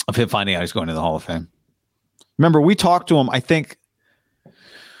 of him finding out he's going to the Hall of Fame. Remember, we talked to him, I think,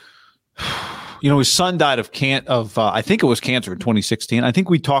 his son died of I think it was cancer in 2016. I think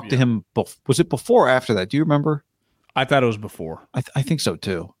we talked to him. Was it before or after that? Do you remember? I thought it was before. I think so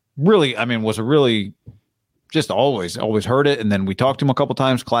too. Really, was a really just always heard it. And then we talked to him a couple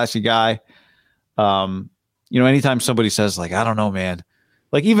times. Classy guy. Anytime somebody says like, I don't know, man,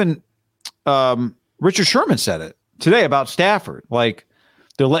 Like even Richard Sherman said it today about Stafford. Like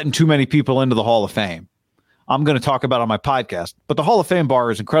they're letting too many people into the Hall of Fame. I'm going to talk about it on my podcast, but the Hall of Fame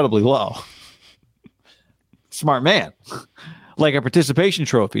bar is incredibly low. Smart man. Like a participation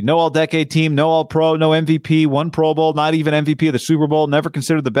trophy. No all-decade team, no all-pro, no MVP, one Pro Bowl, not even MVP of the Super Bowl, never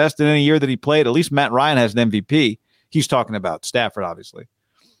considered the best in any year that he played. At least Matt Ryan has an MVP. He's talking about Stafford, obviously.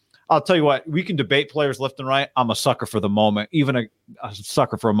 I'll tell you what, we can debate players left and right. I'm a sucker for the moment, even a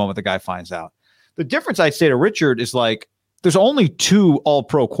sucker for a moment the guy finds out. The difference I'd say to Richard is like, there's only 2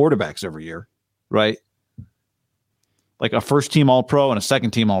 all-pro quarterbacks every year, right? Like a first-team all-pro and a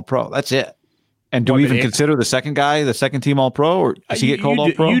second-team all-pro. That's it. And do we even consider the second guy the second-team all-pro, or does he get called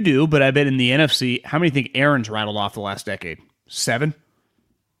all-pro? You do, but I bet in the NFC, how many think Aaron's rattled off the last decade? 7?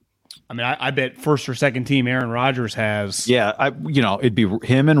 I mean, I bet first or second team Aaron Rodgers has. Yeah, it'd be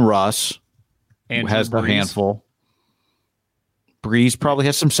him and Russ, who has the handful. Breeze probably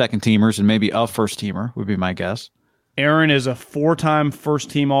has some second-teamers and maybe a first-teamer would be my guess. Aaron is a 4-time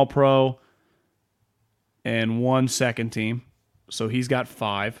first-team all-pro and 1 second-team, so he's got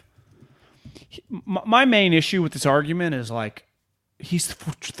 5. My main issue with this argument is like he's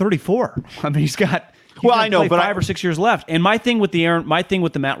 34. I mean, he's got I know, but 5 or 6 years left. And my thing with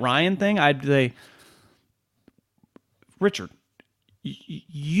the Matt Ryan thing, I'd say, Richard,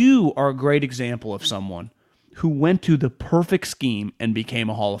 you are a great example of someone who went to the perfect scheme and became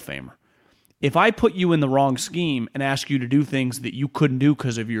a Hall of Famer. If I put you in the wrong scheme and asked you to do things that you couldn't do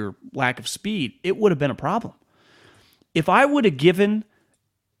because of your lack of speed, it would have been a problem. If I would have given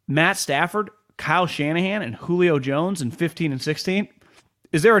Matt Stafford, Kyle Shanahan, and Julio Jones in 15 and 16,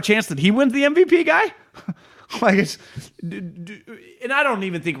 is there a chance that he wins the MVP guy? And I don't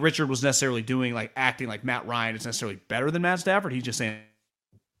even think Richard was necessarily acting like Matt Ryan is necessarily better than Matt Stafford. He's just saying,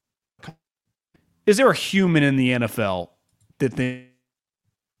 is there a human in the NFL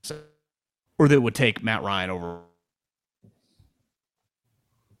that would take Matt Ryan over?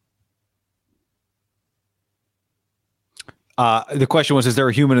 The question was, is there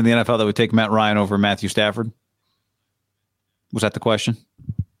a human in the NFL that would take Matt Ryan over Matthew Stafford? Was that the question?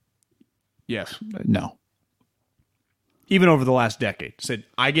 Yes. No. Even over the last decade. Said,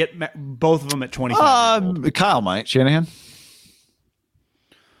 I get both of them at 25 years old. Kyle might. Shanahan?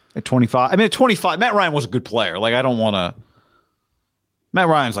 At 25. I mean, at 25, Matt Ryan was a good player. Like, I don't want to... Matt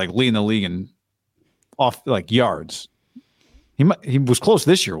Ryan's like leading the league in yards. He was close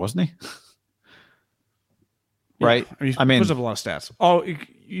this year, wasn't he? Right? Yeah, he puts up a lot of stats. Oh,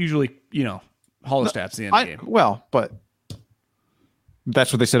 usually, Hall of Stats at the end of the game. Well, but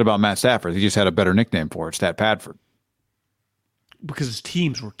that's what they said about Matt Stafford. He just had a better nickname for it, Stat Padford. Because his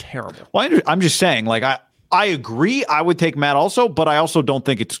teams were terrible. Well, I'm just saying, like, I agree. I would take Matt also, but I also don't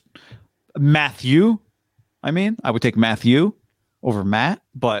think it's Matthew. I would take Matthew over Matt,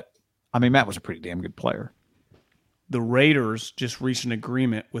 but, Matt was a pretty damn good player. The Raiders just reached an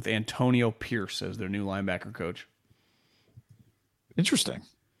agreement with Antonio Pierce as their new linebacker coach. Interesting.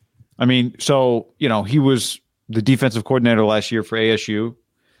 He was the defensive coordinator last year for ASU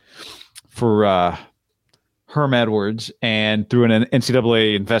for Herm Edwards, and through an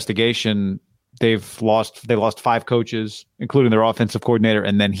NCAA investigation, they lost 5 coaches, including their offensive coordinator,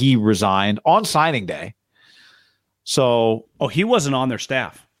 and then he resigned on signing day. So, he wasn't on their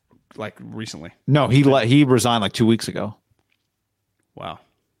staff recently. No, he resigned 2 weeks ago. Wow.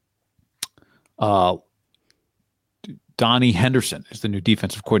 Donnie Henderson is the new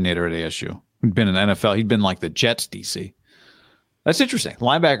defensive coordinator at ASU. He'd been in the NFL. He'd been the Jets DC. That's interesting.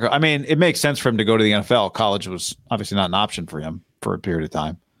 Linebacker. It makes sense for him to go to the NFL. College was obviously not an option for him for a period of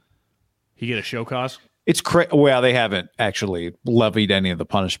time. He get a show cause? It's well, they haven't actually levied any of the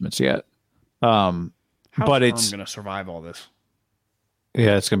punishments yet. How's but it's going to survive all this?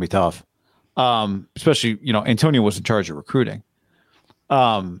 Yeah, it's going to be tough. Especially, Antonio was in charge of recruiting.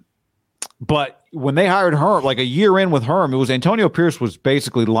 But when they hired Herm, a year in with Herm, it was Antonio Pierce was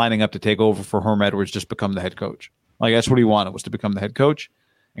basically lining up to take over for Herm Edwards, just become the head coach. That's what he wanted, was to become the head coach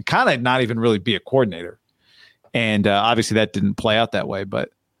and kind of not even really be a coordinator. And obviously that didn't play out that way. But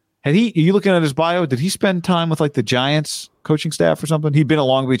are you looking at his bio? Did he spend time with the Giants coaching staff or something? He'd been at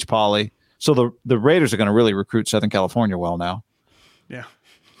Long Beach Poly. So the Raiders are going to really recruit Southern California well now. Yeah.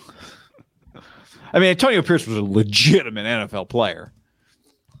 Antonio Pierce was a legitimate NFL player.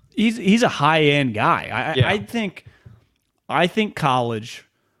 He's a high-end guy. Yeah. I think college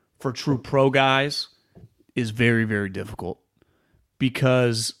for true pro guys is very, very difficult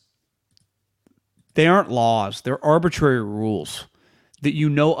because they aren't laws. They're arbitrary rules that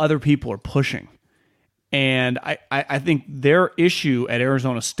other people are pushing. And I think their issue at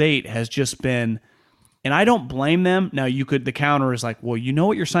Arizona State has just been And I don't blame them. Now, the counter is like, well, you know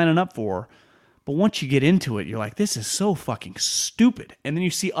what you're signing up for. But once you get into it, you're like, this is so fucking stupid. And then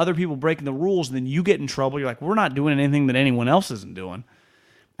you see other people breaking the rules, and then you get in trouble. You're like, we're not doing anything that anyone else isn't doing.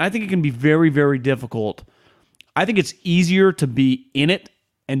 I think it can be very, very difficult. I think it's easier to be in it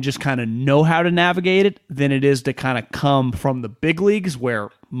and just kind of know how to navigate it than it is to kind of come from the big leagues where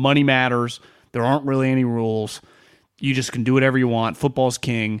money matters. There aren't really any rules. You just can do whatever you want. Football's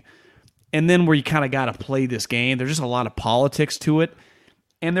king. And then where you kind of got to play this game, there's just a lot of politics to it.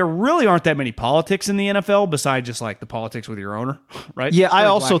 And there really aren't that many politics in the NFL besides just like the politics with your owner, right? Yeah, I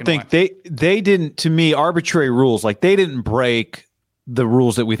also think they didn't, to me, arbitrary rules. Like they didn't break the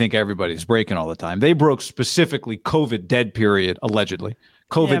rules that we think everybody's breaking all the time. They broke specifically COVID dead period, allegedly.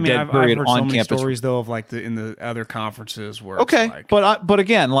 Dead period I've heard on so many campus. stories though of like in the other conferences where okay, it's like, but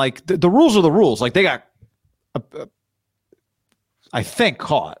again, like the rules are the rules. Like they got, I think,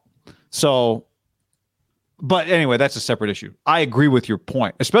 caught. So, but anyway, that's a separate issue. I agree with your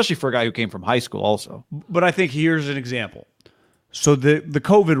point, especially for a guy who came from high school also. But I think here's an example. So the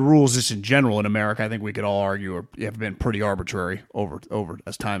COVID rules just in general in America, I think we could all argue have been pretty arbitrary over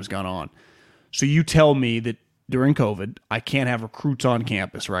as time's gone on. So you tell me that during COVID, I can't have recruits on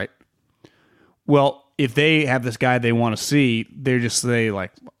campus, right? Well, if they have this guy they want to see, they just say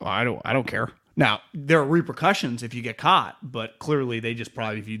like, I don't care. Now, there are repercussions if you get caught, but clearly they just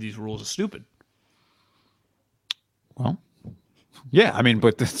probably view these rules as stupid. Well, yeah, I mean,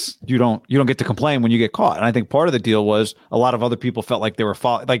 but you don't get to complain when you get caught. And I think part of the deal was a lot of other people felt like they were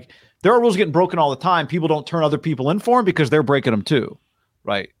like there are rules getting broken all the time. People don't turn other people in for them because they're breaking them too,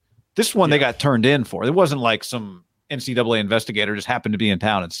 right? This one they got turned in for. It wasn't like some NCAA investigator just happened to be in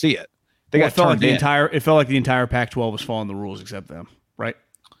town and see it. They got turned in. It felt like the entire Pac-12 was following the rules except them, right?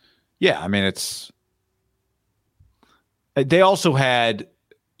 Yeah, I mean they also had,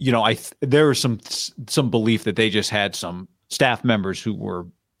 there was some belief that they just had some staff members who were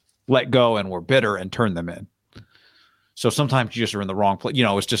let go and were bitter and turned them in. So sometimes you just are in the wrong place.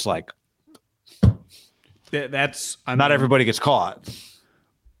 It's just like not everybody gets caught.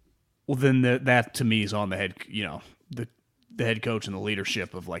 Well, then that to me is on the head. The head coach and the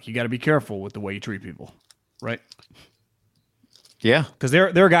leadership of like you got to be careful with the way you treat people, right? Yeah, because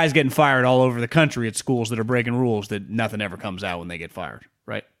there are guys getting fired all over the country at schools that are breaking rules that nothing ever comes out when they get fired,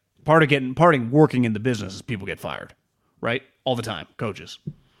 right? Part of working in the business is people get fired, right? All the time, coaches.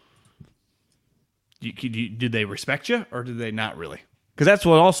 Did they respect you or did they not really? Because that's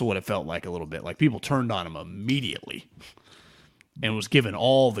what it felt like a little bit. Like people turned on him immediately and was given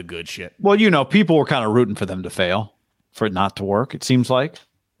all the good shit. Well, people were kind of rooting for them to fail, for it not to work, it seems like,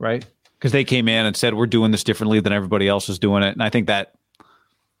 right? Because they came in and said, we're doing this differently than everybody else is doing it. And I think that...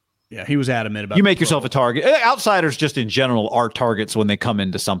 Yeah, he was adamant about you make yourself a target. Outsiders just in general are targets when they come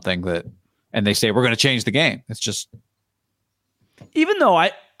into something and they say, we're going to change the game. It's just... Even though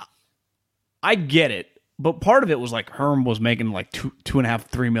I get it, but part of it was like Herm was making like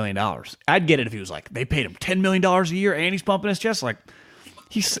 $2.5-3 million. I'd get it if he was like, they paid him $10 million a year and he's pumping his chest. Like,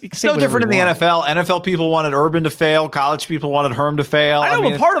 he's no different in the NFL. NFL people wanted Urban to fail. College people wanted Herm to fail. I know,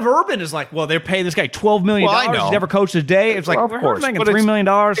 but part of Urban is like, well, they're paying this guy $12 million. He's never coached a day. It's like, Herm's making $3 million.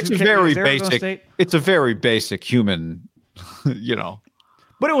 It's a very basic. It's a very basic human,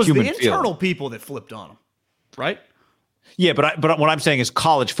 But it was the internal people that flipped on him, right? Yeah, but what I'm saying is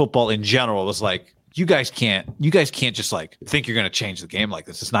college football in general was like, you guys can't just like think you're going to change the game like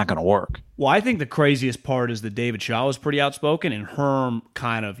this. It's not going to work. Well, I think the craziest part is that David Shaw was pretty outspoken and Herm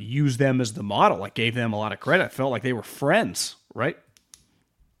kind of used them as the model, like gave them a lot of credit. I felt like they were friends, right?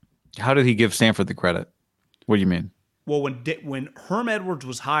 How did he give Stanford the credit? What do you mean? Well, when Herm Edwards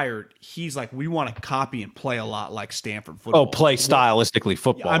was hired, he's like, we want to copy and play a lot like Stanford football. Oh, play stylistically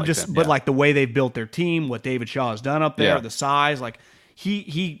football. But like the way they've built their team, what David Shaw has done up there, the size, like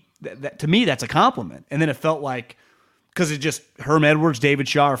that to me, that's a compliment. And then it felt like, because it just Herm Edwards, David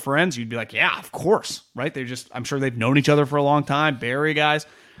Shaw are friends, you'd be like, yeah, of course, right? I'm sure they've known each other for a long time, Barry guys.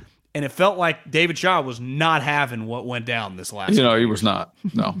 And it felt like David Shaw was not having what went down this last year. He was not.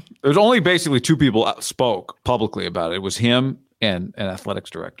 No. There's only basically two people spoke publicly about it. It was him and an athletics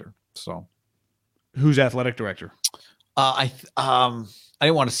director. So, who's athletic director? I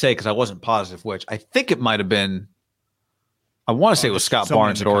didn't want to say because I wasn't positive which. I think it might have been, I want to say it was Scott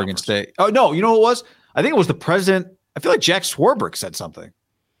Barnes at Oregon State. Oh, no, you know what it was? I think it was the president. I feel like Jack Swarbrick said something.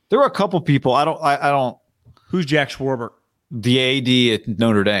 There were a couple people. I don't. Who's Jack Swarbrick? The AD at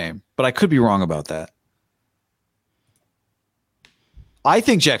Notre Dame, but I could be wrong about that. I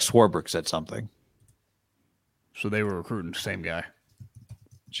think Jack Swarbrick said something. So they were recruiting the same guy.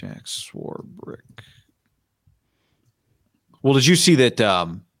 Jack Swarbrick. Well, did you see that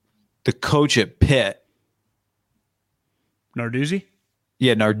the coach at Pitt Narduzzi?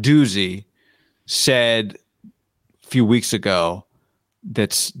 Yeah, Narduzzi said a few weeks ago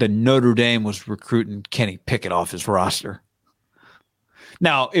that Notre Dame was recruiting Kenny Pickett off his roster.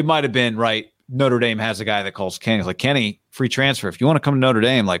 Now, it might have been, right, Notre Dame has a guy that calls Kenny. He's like, Kenny, free transfer. If you want to come to Notre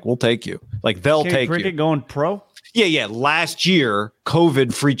Dame, like, we'll take you. Like, they'll Kenny take Pickett you. going pro? Yeah. Last year,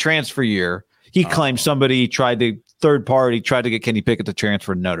 COVID free transfer year, he claimed somebody tried to get Kenny Pickett to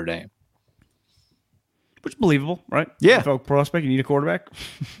transfer to Notre Dame. Which is believable, right? Yeah. NFL prospect, you need a quarterback.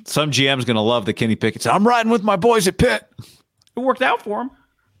 Some GM's going to love that Kenny Pickett said, I'm riding with my boys at Pitt. It worked out for him.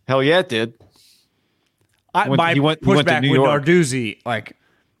 Hell yeah, it did. My he went to pushback New with York. Narduzzi, like,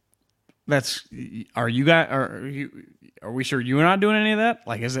 are we sure you're not doing any of that?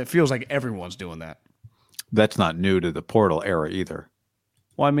 Like, it feels like everyone's doing that. That's not new to the portal era either.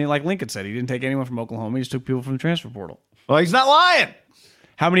 Well, I mean, like Lincoln said, he didn't take anyone from Oklahoma. He just took people from the transfer portal. Well, he's not lying.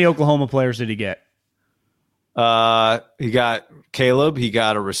 How many Oklahoma players did he get? He got Caleb. He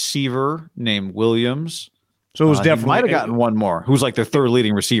got a receiver named Williams. So it was definitely he might have gotten one more. Who was like their third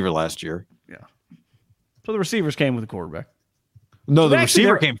leading receiver last year? Yeah. So the receivers came with the quarterback. No, the Actually,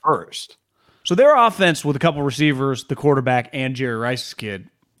 receiver came first. So their offense with a couple receivers, the quarterback, and Jerry Rice's kid,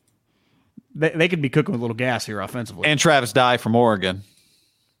 they could be cooking with a little gas here offensively. And Travis Dye from Oregon.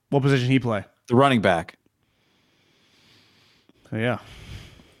 What position he play? The running back. So yeah.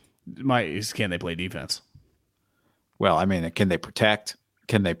 Can they play defense? Well, I mean, can they protect?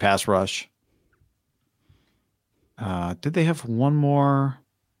 Can they pass rush? Did they have one more?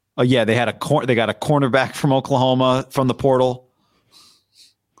 Oh yeah, they got a cornerback from Oklahoma from the portal.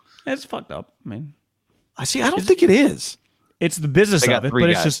 It's fucked up. I mean, I don't think it is. It's the business of it, but guys.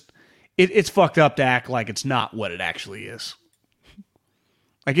 it's just it's fucked up to act like it's not what it actually is.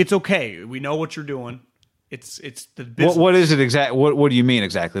 Like, it's okay. We know what you're doing. It's the business. What is it exactly? What do you mean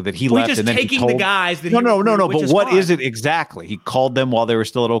exactly? That he left just and then taking he told the guys that no. which But is what fine. is it exactly? He called them while they were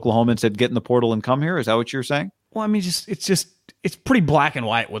still at Oklahoma and said, "Get in the portal and come here." Is that what you're saying? Well, I mean, it's pretty black and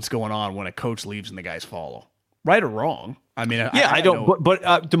white what's going on when a coach leaves and the guys follow, right or wrong. I mean, I don't. know.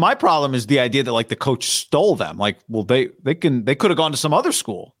 But my problem is the idea that like the coach stole them. Like, well, they could have gone to some other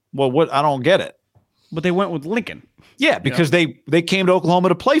school. Well, what? I don't get it. But they went with Lincoln. Yeah, because they came to Oklahoma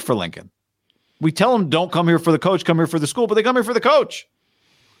to play for Lincoln. We tell them don't come here for the coach, come here for the school, but they come here for the coach.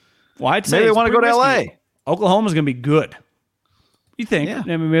 Well, I'd say maybe they want to go to LA. Oklahoma's going to be good. You think? Yeah.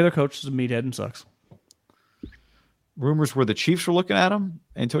 I mean, maybe their coach is a meathead and sucks. Rumors were the Chiefs were looking at him.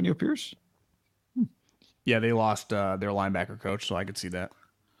 Antonio Pierce. Yeah, they lost their linebacker coach, so I could see that.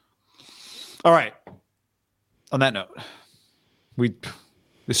 All right. On that note,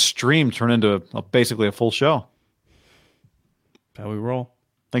 this stream turned into basically a full show. That's how we roll.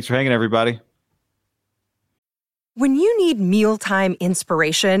 Thanks for hanging, everybody. When you need mealtime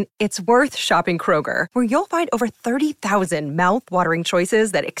inspiration, it's worth shopping Kroger, where you'll find over 30,000 mouth-watering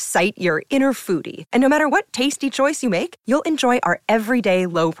choices that excite your inner foodie. And no matter what tasty choice you make, you'll enjoy our everyday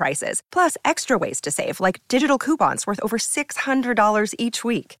low prices, plus extra ways to save, like digital coupons worth over $600 each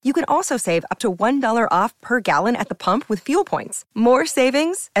week. You can also save up to $1 off per gallon at the pump with fuel points. More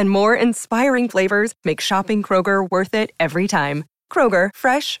savings and more inspiring flavors make shopping Kroger worth it every time. Kroger,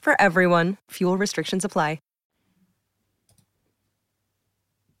 fresh for everyone. Fuel restrictions apply.